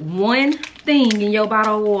put one thing in your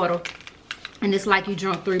bottle of water and it's like you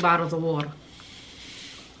drunk 3 bottles of water.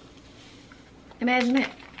 Imagine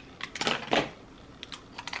that.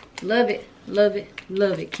 Love it, love it,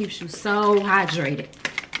 love it. Keeps you so hydrated.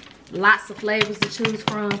 Lots of flavors to choose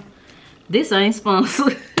from. This ain't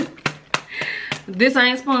sponsored. This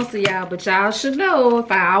ain't sponsored, y'all, but y'all should know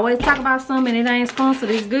if I always talk about something and it ain't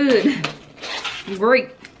sponsored, it's good. Great.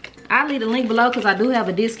 I'll leave the link below because I do have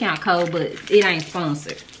a discount code, but it ain't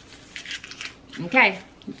sponsored. Okay.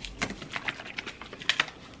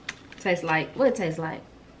 Tastes like, what it tastes like?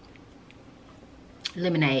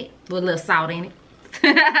 Lemonade with a little salt in it.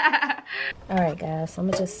 Alright guys, I'm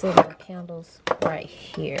gonna just set my candles right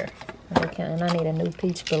here. Okay, and I need a new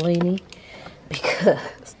peach Bellini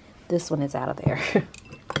because this one is out of there.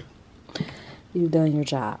 You've done your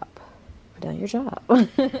job. You've done your job.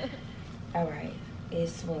 Alright,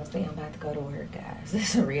 it's Wednesday. I'm about to go to work, guys.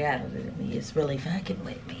 This is a reality to me. It's really fucking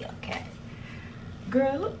with me, okay?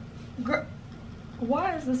 Girl, look, girl.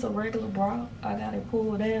 Why is this a regular bra? I got it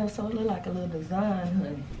pulled down so it look like a little design,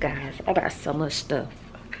 honey. Guys, I got so much stuff.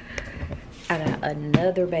 I got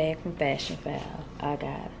another bag from Fashion File. I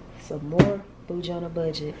got some more Bougie on a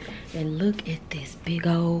Budget. And look at this big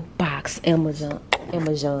old box Amazon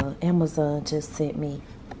just sent me.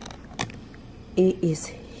 It is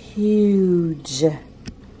huge.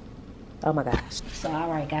 Oh my gosh. So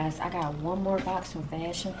alright guys, I got one more box from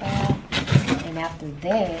Fashion File. And after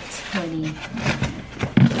that, honey,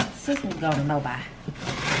 sis ain't going to nobody.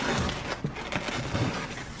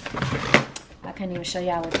 I can't even show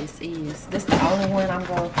y'all what this is. This is the only one I'm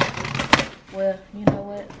going to, well, you know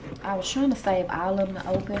what? I was trying to save all of them to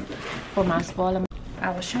open for my spoiler.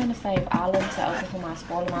 I was trying to save all of them to open for my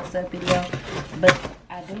spoiler myself video. But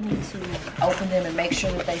I do need to open them and make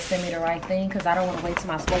sure that they send me the right thing. Because I don't want to wait till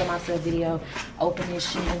my spoiler myself video, open this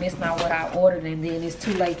shit, and it's not what I ordered. And then it's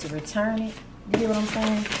too late to return it. You get what I'm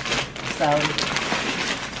saying? So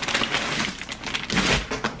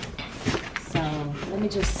let me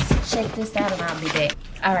just check this out and I'll be back.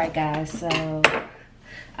 Alright guys, so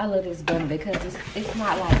I love this bun because it's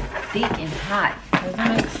not like thick and hot. Does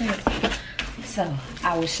that make sense? So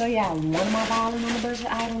I will show y'all one of my Ballin' on the Budget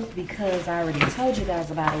items because I already told you guys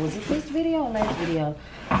about it. Was it this video or last video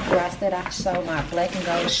where I said I showed my black and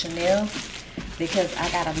gold Chanel because I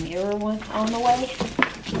got a mirror one on the way.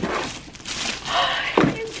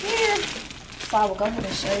 It's here. So I will go ahead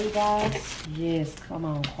and show you guys. Yes, come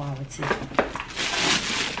on, quality.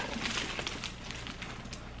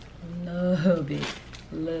 Love it.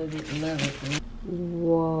 Love it, love it.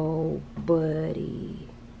 Whoa, buddy.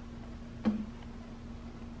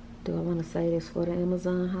 Do I want to say this for the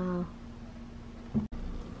Amazon haul?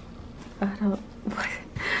 I don't.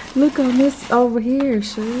 Look on this over here,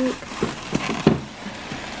 Shook.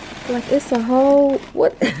 Like it's a whole.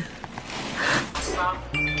 What?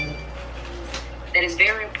 That is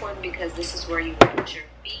very important because this is where you put your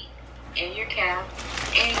feet and your calf.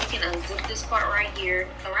 And you can unzip this part right here.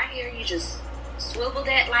 So right here, you just swivel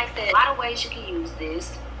that like that. A lot of ways you can use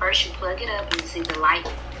this. First, you plug it up and you see the light.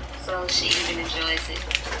 So she even enjoys it.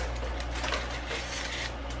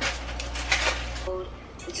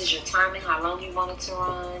 This is your timing, how long you want it to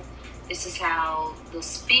run. This is how the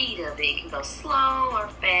speed of it can go slow or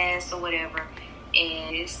fast or whatever.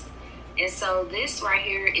 And so this right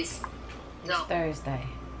here is It's Thursday.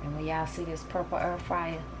 And when y'all see this purple air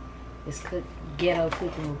fryer, it's ghetto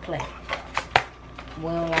cooking with Plat. We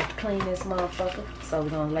don't like to clean this motherfucker, so we're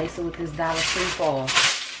gonna lace it with this Dollar Tree foil.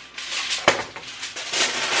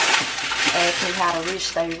 Ask me how the rich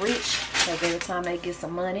stay rich, because every time they get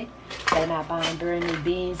some money, they not buying brand new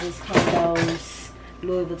Benzes, condos,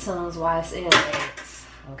 Louis Vuittons, YSL bags.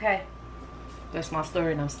 Okay? That's my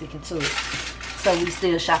story and I'm sticking to it. So we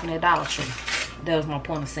still shopping at Dollar Tree. That was my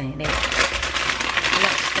point of saying that.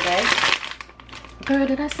 Next today. Girl,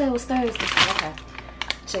 did I say it was Thursday? Okay.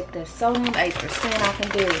 Check that. Sodium 8% off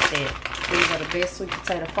and deal with that. These are the best sweet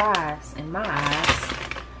potato fries in my eyes.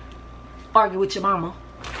 Argue with your mama.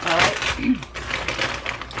 Alright?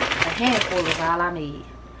 A handful is all I need.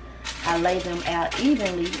 I lay them out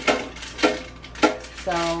evenly.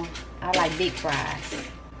 So I like big fries.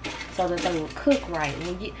 So that they will cook right.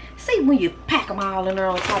 When you pack them all in there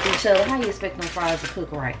on top of each other, how you expect them fries to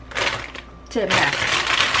cook right? Tell me how.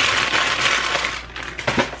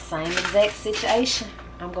 Same exact situation.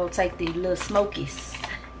 I'm gonna take these little smokies.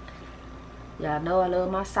 Y'all know I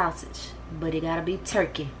love my sausage, but it gotta be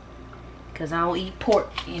turkey, cause I don't eat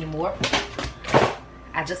pork anymore.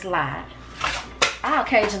 I just lied. I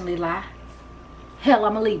occasionally lie. Hell,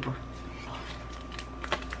 I'm a Libra.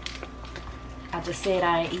 I just said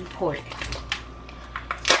I ain't eat pork.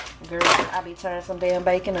 Girl, I be turning some damn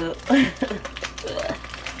bacon up.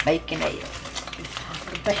 Bacon ale.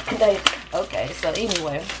 Bacon ale. Okay, so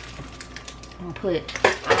anyway, I'm gonna put,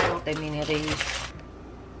 I don't want that many of these.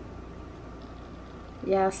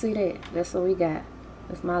 Y'all see that? That's what we got.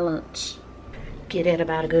 That's my lunch. Get at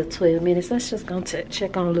about a good 12 minutes. Let's just go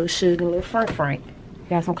check on a little Sugar and a little Frank.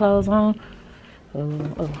 Got some clothes on?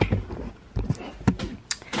 Oh.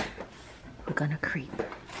 We're gonna creep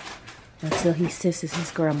until he senses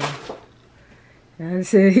his grandma.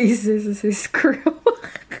 Until he senses his grandma.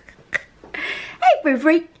 Hey,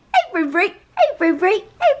 Free. Hey, Free. Hey, Free.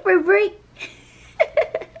 Hey, Free.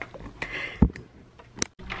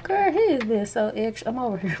 Girl, he is being so extra. I'm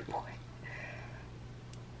over here, boy.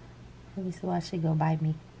 Let me see why she gonna bite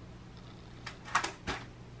me.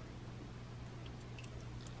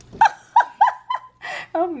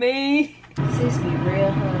 I'm mean. Sis be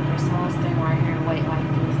real hungry, so I'll stay right here and wait like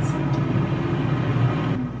this.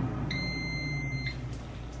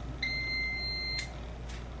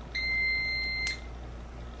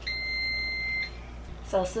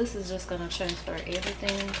 So sis is just gonna transfer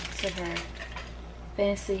everything to her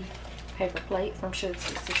fancy paper plate from Sugar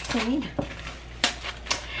 16.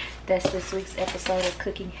 That's this week's episode of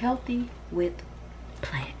Cooking Healthy with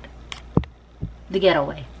Plat. The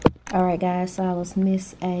getaway. Alright guys, so I was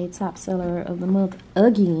Miss A top seller of the month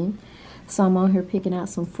again. So I'm on here picking out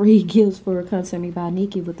some free gifts for Content Me by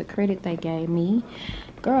Nikki with the credit they gave me.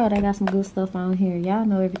 Girl, they got some good stuff on here. Y'all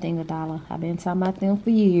know everything $1. I've been talking about them for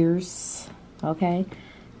years. Okay.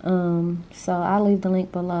 So I'll leave the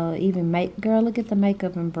link below. Even girl, look at the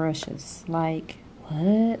makeup and brushes. Like,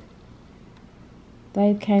 what?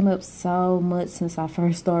 They've came up so much since I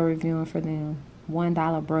first started reviewing for them.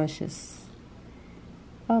 $1 brushes.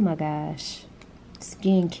 Oh my gosh.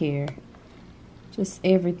 Skincare. Just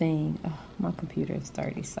everything. Oh, my computer is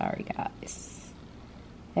dirty. Sorry, guys.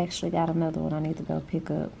 Actually got another one I need to go pick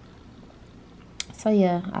up. So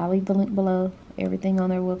yeah, I'll leave the link below. Everything on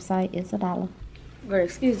their website is $1. Girl,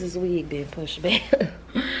 excuse this wig being pushed back.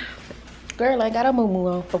 Girl, I got a moo-moo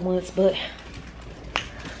on for once, but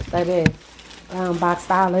baby, I unboxed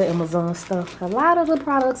all the Amazon stuff. A lot of the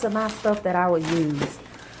products are not stuff that I would use.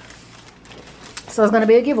 So it's going to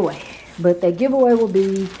be a giveaway. But that giveaway will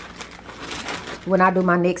be when I do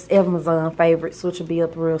my next Amazon favorites, which will be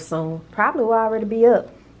up real soon. Probably will already be up,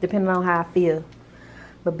 depending on how I feel.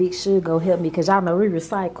 But Big Sugar go help me because y'all know we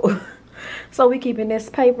recycle. So we keeping this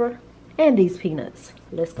paper and these peanuts.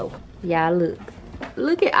 Let's go. Y'all look.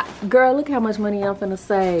 Look at, girl, look how much money I'm finna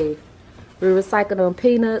save. We recycled them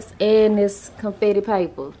peanuts and this confetti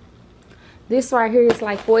paper. This right here is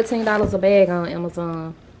like $14 a bag on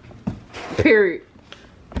Amazon. Period.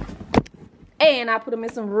 And I put them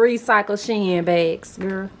in some recycled SHEIN bags,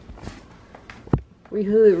 girl. We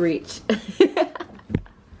hood rich.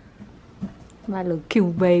 My little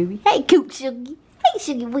cute baby. Hey, cute Sugie. Hey,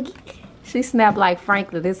 Sugie Woogie. She snapped like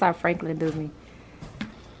Franklin. This is how Franklin does me.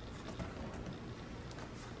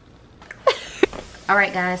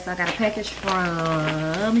 Alright guys, so I got a package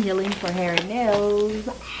from Healing for Hair and Nails.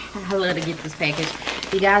 I love to get this package.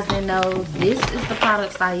 If you guys didn't know, this is the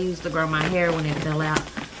products I use to grow my hair when it fell out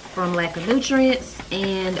from lack of nutrients.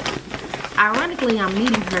 And ironically, I'm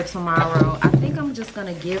meeting her tomorrow. I think I'm just going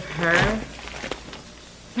to give her...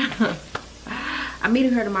 I'm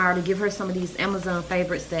meeting her tomorrow to give her some of these Amazon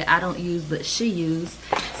favorites that I don't use, but she used.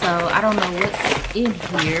 So I don't know what's in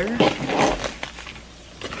here.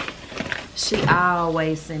 She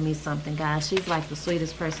always send me something, guys. She's like the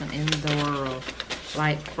sweetest person in the world.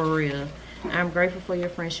 Like, for real. I'm grateful for your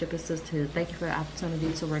friendship and sisterhood. Thank you for the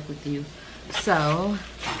opportunity to work with you. So,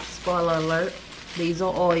 spoiler alert, these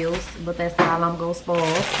are oils, but that's all I'm going to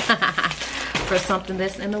spoil for something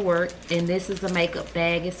that's in the work. And this is the makeup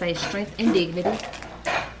bag. It says Strength and Dignity.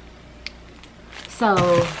 So,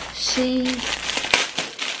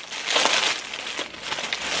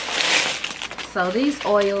 So these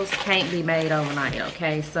oils can't be made overnight,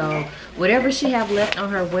 okay? So whatever she have left on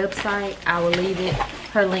her website, I will leave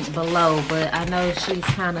her link below. But I know she's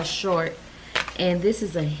kind of short. And this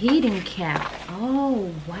is a heating cap. Oh,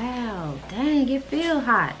 wow. Dang, it feel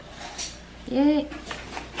hot. Yeah,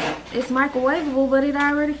 it's microwavable, but it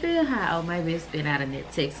already feel hot. Oh, maybe it's been out in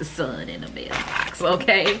that Texas sun in the mailbox,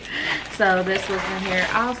 okay? So this was in here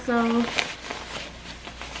also.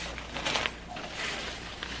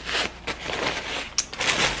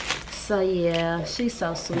 So yeah, she's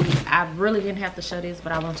so sweet. I really didn't have to show this,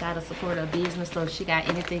 but I want y'all to support her business. So if she got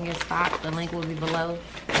anything in stock, the link will be below.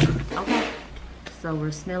 Okay. So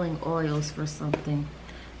we're smelling oils for something.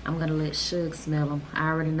 I'm gonna let Suge smell them. I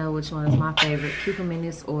already know which one is my favorite. Keep them in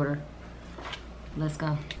this order. Let's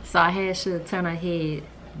go. So I had Suge turn her head.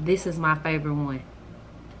 This is my favorite one.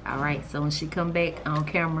 All right. So when she come back on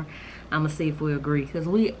camera, I'm gonna see if we agree, because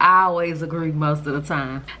we always agree most of the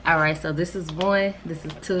time. All right, so this is 1, this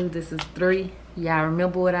is 2, this is 3, Y'all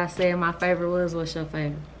remember what I said my favorite was? What's your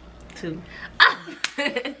favorite? 2.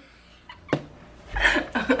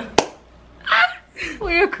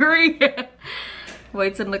 We agree.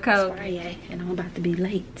 Wait till Nicole. Friday, and I'm about to be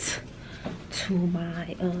late to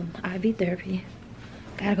my IV therapy.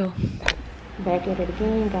 Gotta go. Back at it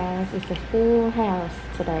again, guys. It's a full house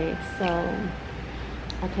today, so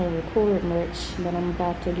I can't record much, but I'm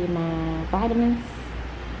about to get my vitamins.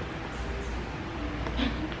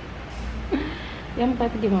 Yeah, I'm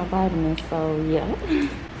about to get my vitamins, so yeah.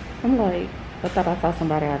 I'm like, I thought I saw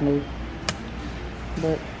somebody I knew,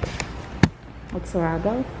 but that's where I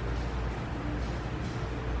go.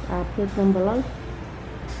 I'll put them below.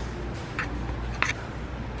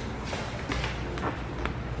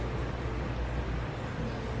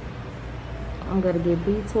 I'm gonna get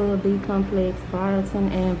B12, B complex,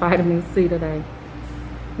 biotin, and vitamin C today.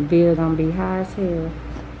 Bill gonna be high as hell.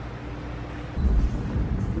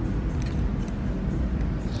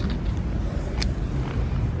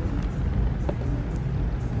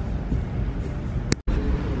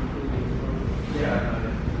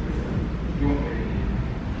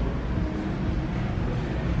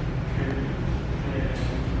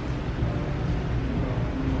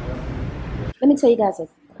 Let me tell you guys a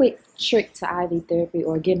quick trick to IV therapy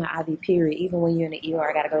or getting an IV period. Even when you're in the ER,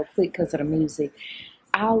 I gotta go quick because of the music.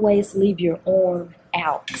 Always leave your arm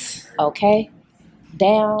out, okay?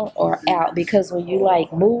 Down or out, because when you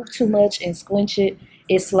like move too much and squinch it,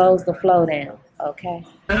 it slows the flow down, okay?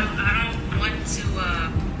 I don't want to,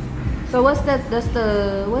 So what's that? That's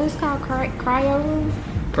the, what is it called? Cryo room?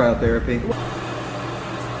 Cryotherapy.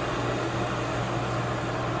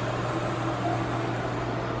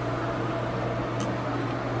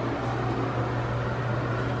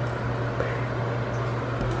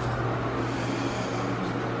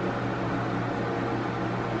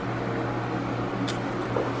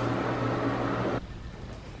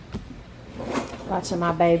 Watching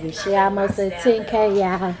my baby. She almost at 10K,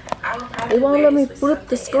 y'all. It won't let me flip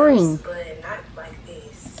the screen. But not like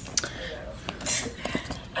this.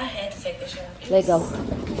 I had to take the shirt off. Let go.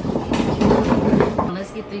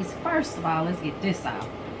 Let's get these, first of all, let's get this out.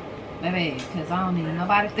 Baby, because I don't need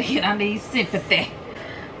nobody thinking I need sympathy.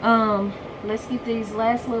 Let's get these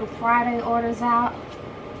last little Friday orders out.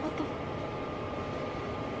 What the?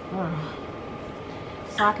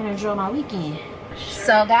 So I can enjoy my weekend.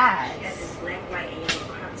 So guys, Black, white, and yellow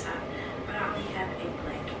crop top, but I only have a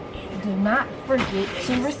black and do not forget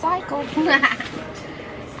to recycle.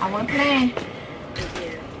 I wasn't playing.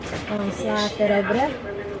 I'm gonna slide that over there. I don't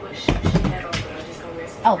remember what shoes she had on, but I'm just gonna wear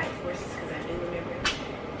some white forces because I do remember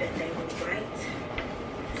that they were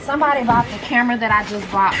white. Somebody bought the camera that I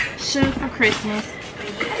just bought Shoe for Christmas.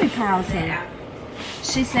 Let me pause here.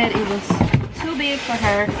 She said it was too big for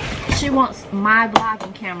her. She wants my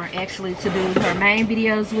vlogging camera actually to do her main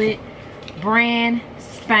videos with. Brand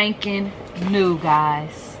spanking new,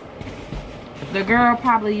 guys. The girl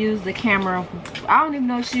probably used the camera, I don't even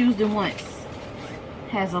know if she used it once.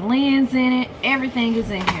 Has a lens in it, everything is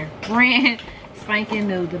in here. Brand spanking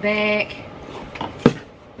new. The bag.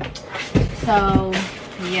 So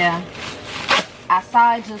yeah, I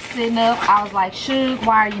saw it just sitting up. I was like, Suge,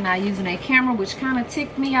 why are you not using that camera? Which kind of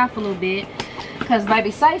ticked me off a little bit. Because baby,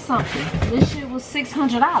 say something. This shit was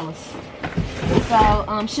 $600. So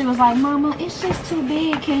she was like, Mama, it's just too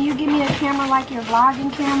big. Can you give me a camera like your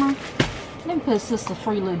vlogging camera? Let me put sister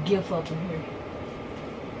free little gift up in here.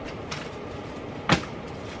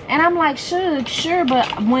 And I'm like, sure,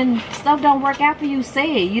 but when stuff don't work out for you,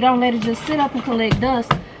 say it. You don't let it just sit up and collect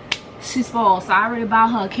dust. She's spoiled. So I already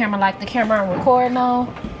bought her a camera like the camera I'm recording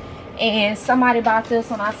on. And somebody bought this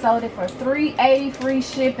one. I sold it for $380 free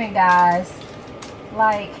shipping, guys.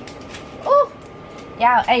 Like, ooh,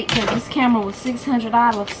 y'all ate, because this camera was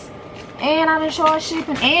 $600. And I didn't charge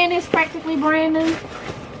shipping. And it's practically brand new.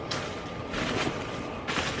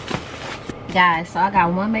 Guys, so I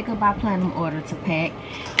got one Makeup by Platinum order to pack.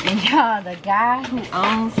 And y'all, the guy who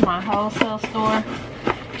owns my wholesale store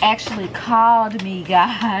actually called me,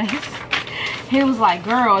 guys. He was like,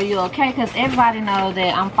 girl, you okay? Because everybody knows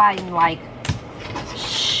that I'm fighting, like,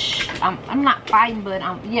 I'm not fighting, but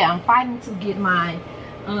I'm fighting to get my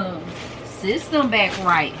system back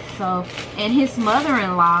right. So, and his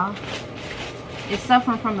mother-in-law is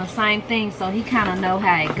suffering from the same thing, so he kind of know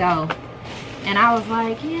how it go. And I was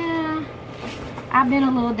like, yeah, I've been a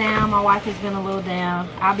little down. My wife has been a little down.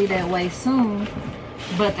 I'll be that way soon.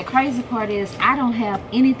 But the crazy part is I don't have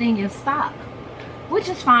anything in stock, which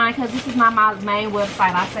is fine because this is not my main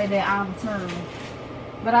website. I say that all the time.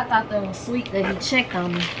 But I thought that was sweet that he checked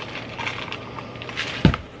on me.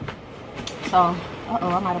 So,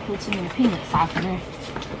 I might have put too many peanuts out in there.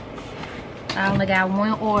 I only got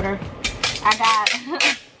one order. I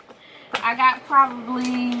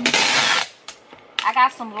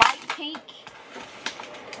got some light pink.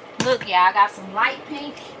 Look, y'all, I got some light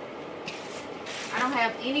pink. I don't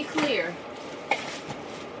have any clear.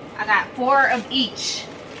 I got 4 of each.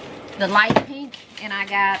 The light pink, and I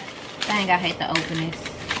got, dang, I hate to open this.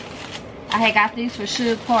 I had got these for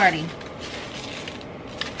Suge Party.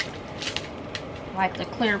 Like the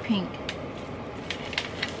clear pink.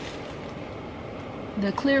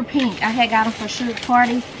 The clear pink, I had got them for Suge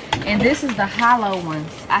Party. And this is the hollow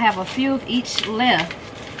ones. I have a few of each left.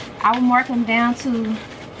 I will mark them down to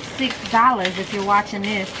 $6 if you're watching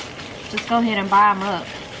this. Just go ahead and buy them up.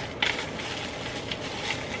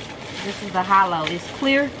 This is the hollow. It's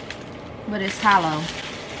clear, but it's hollow.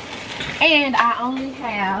 And I only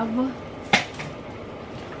have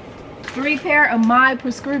 3 pair of my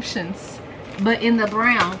prescriptions, but in the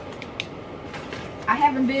brown. I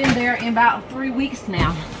haven't been there in about 3 weeks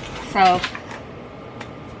now. So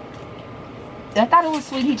I thought it was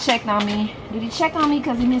sweet he checked on me. Did he check on me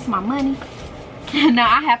because he missed my money? No,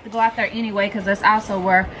 I have to go out there anyway because that's also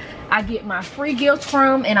where I get my free gifts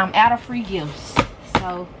from, and I'm out of free gifts.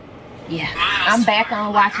 So yeah, I'm back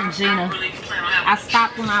on watching Gina. I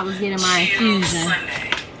stopped when I was getting my infusion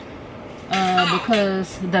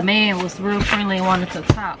because the man was real friendly and wanted to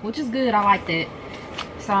talk, which is good. I like that.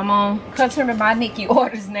 So I'm on customer my Nikki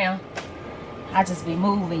orders now. I just be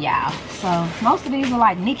moving, y'all. So most of these are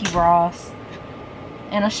like Nikki bras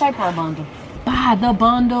and a shaper bundle. Buy the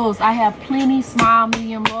bundles. I have plenty, small,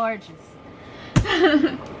 medium, larges.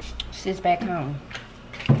 She's back home.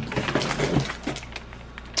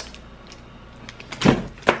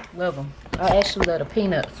 Love them. I actually love the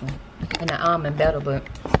peanuts one and the almond better, but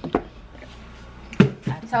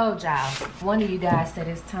I told y'all, one of you guys said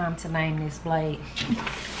it's time to name this blade.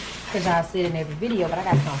 Because y'all see it in every video, but I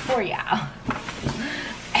got some for y'all.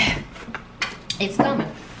 It's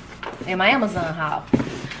coming in my Amazon haul.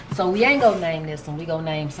 So we ain't gonna name this one, we gonna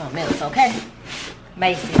name something else, okay?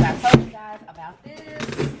 Macy's, I told you guys about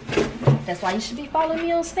this. That's why you should be following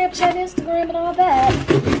me on Snapchat, Instagram, and all that.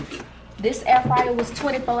 This air fryer was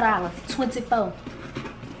 $24. 24.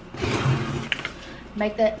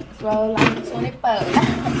 Make that roll like 24.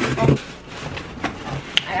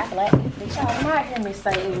 I got black. Did y'all might hear me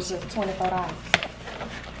say it was just $24.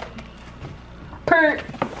 Per.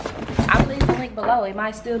 I'll leave the link below. It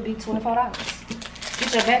might still be $24.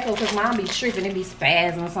 Get your back up because mine be tripping. It be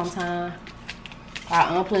spazzing sometimes. I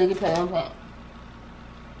unplug it, unplug.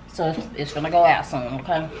 So it's gonna go out soon,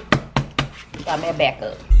 okay? Got me a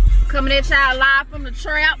backup. Coming at y'all live from the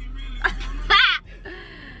trap.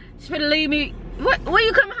 She finna leave me. When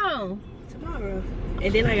you coming home? Tomorrow.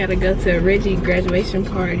 And then I gotta go to a Reggie graduation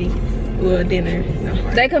party. Well, dinner. No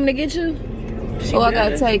party. They coming to get you? Oh, I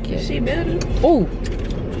gotta take you. She better. Ooh.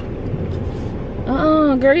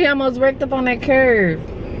 Girl, you almost wrecked up on that curve.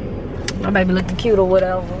 My baby looking cute or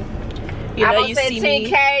whatever. You know, I said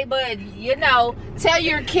 10K, but you know, tell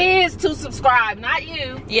your kids to subscribe, not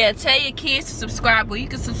you. Yeah, tell your kids to subscribe. Well, you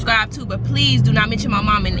can subscribe too, but please do not mention my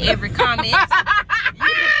mom in every comment.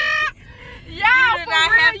 Y'all, for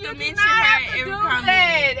real, you do not have to do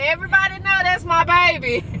that. Everybody know that's my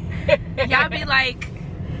baby. Y'all be like,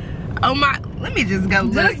 oh my, let me just go.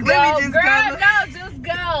 Just go, girl, no, just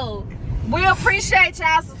go. We appreciate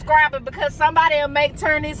y'all subscribing because somebody will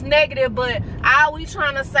turn this negative, but all we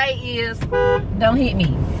trying to say is, don't hit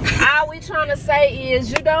me. All we trying to say is,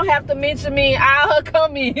 you don't have to mention me in all her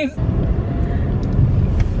comments.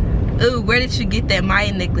 Ooh, where did you get that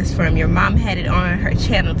Maya necklace from? Your mom had it on her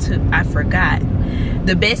channel too. I forgot.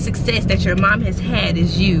 The best success that your mom has had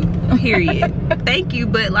is you, period. Thank you,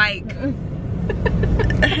 but like,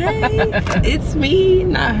 hey, it's me,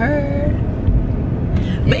 not her.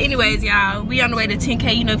 But anyways, y'all, we on the way to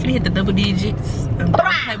 10K. You know, if you hit the double digits, don't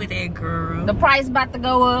play with that, girl. The price about to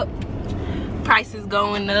go up. Price is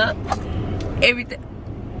going up. Everything.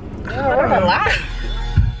 Oh, what a lot.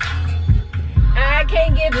 I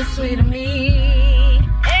can't get the sweet of me.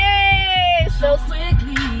 Hey, so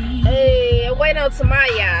sweetly. Hey, wait on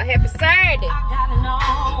Tamaya. Happy Saturday. I gotta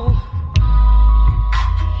know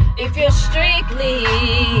if you're strictly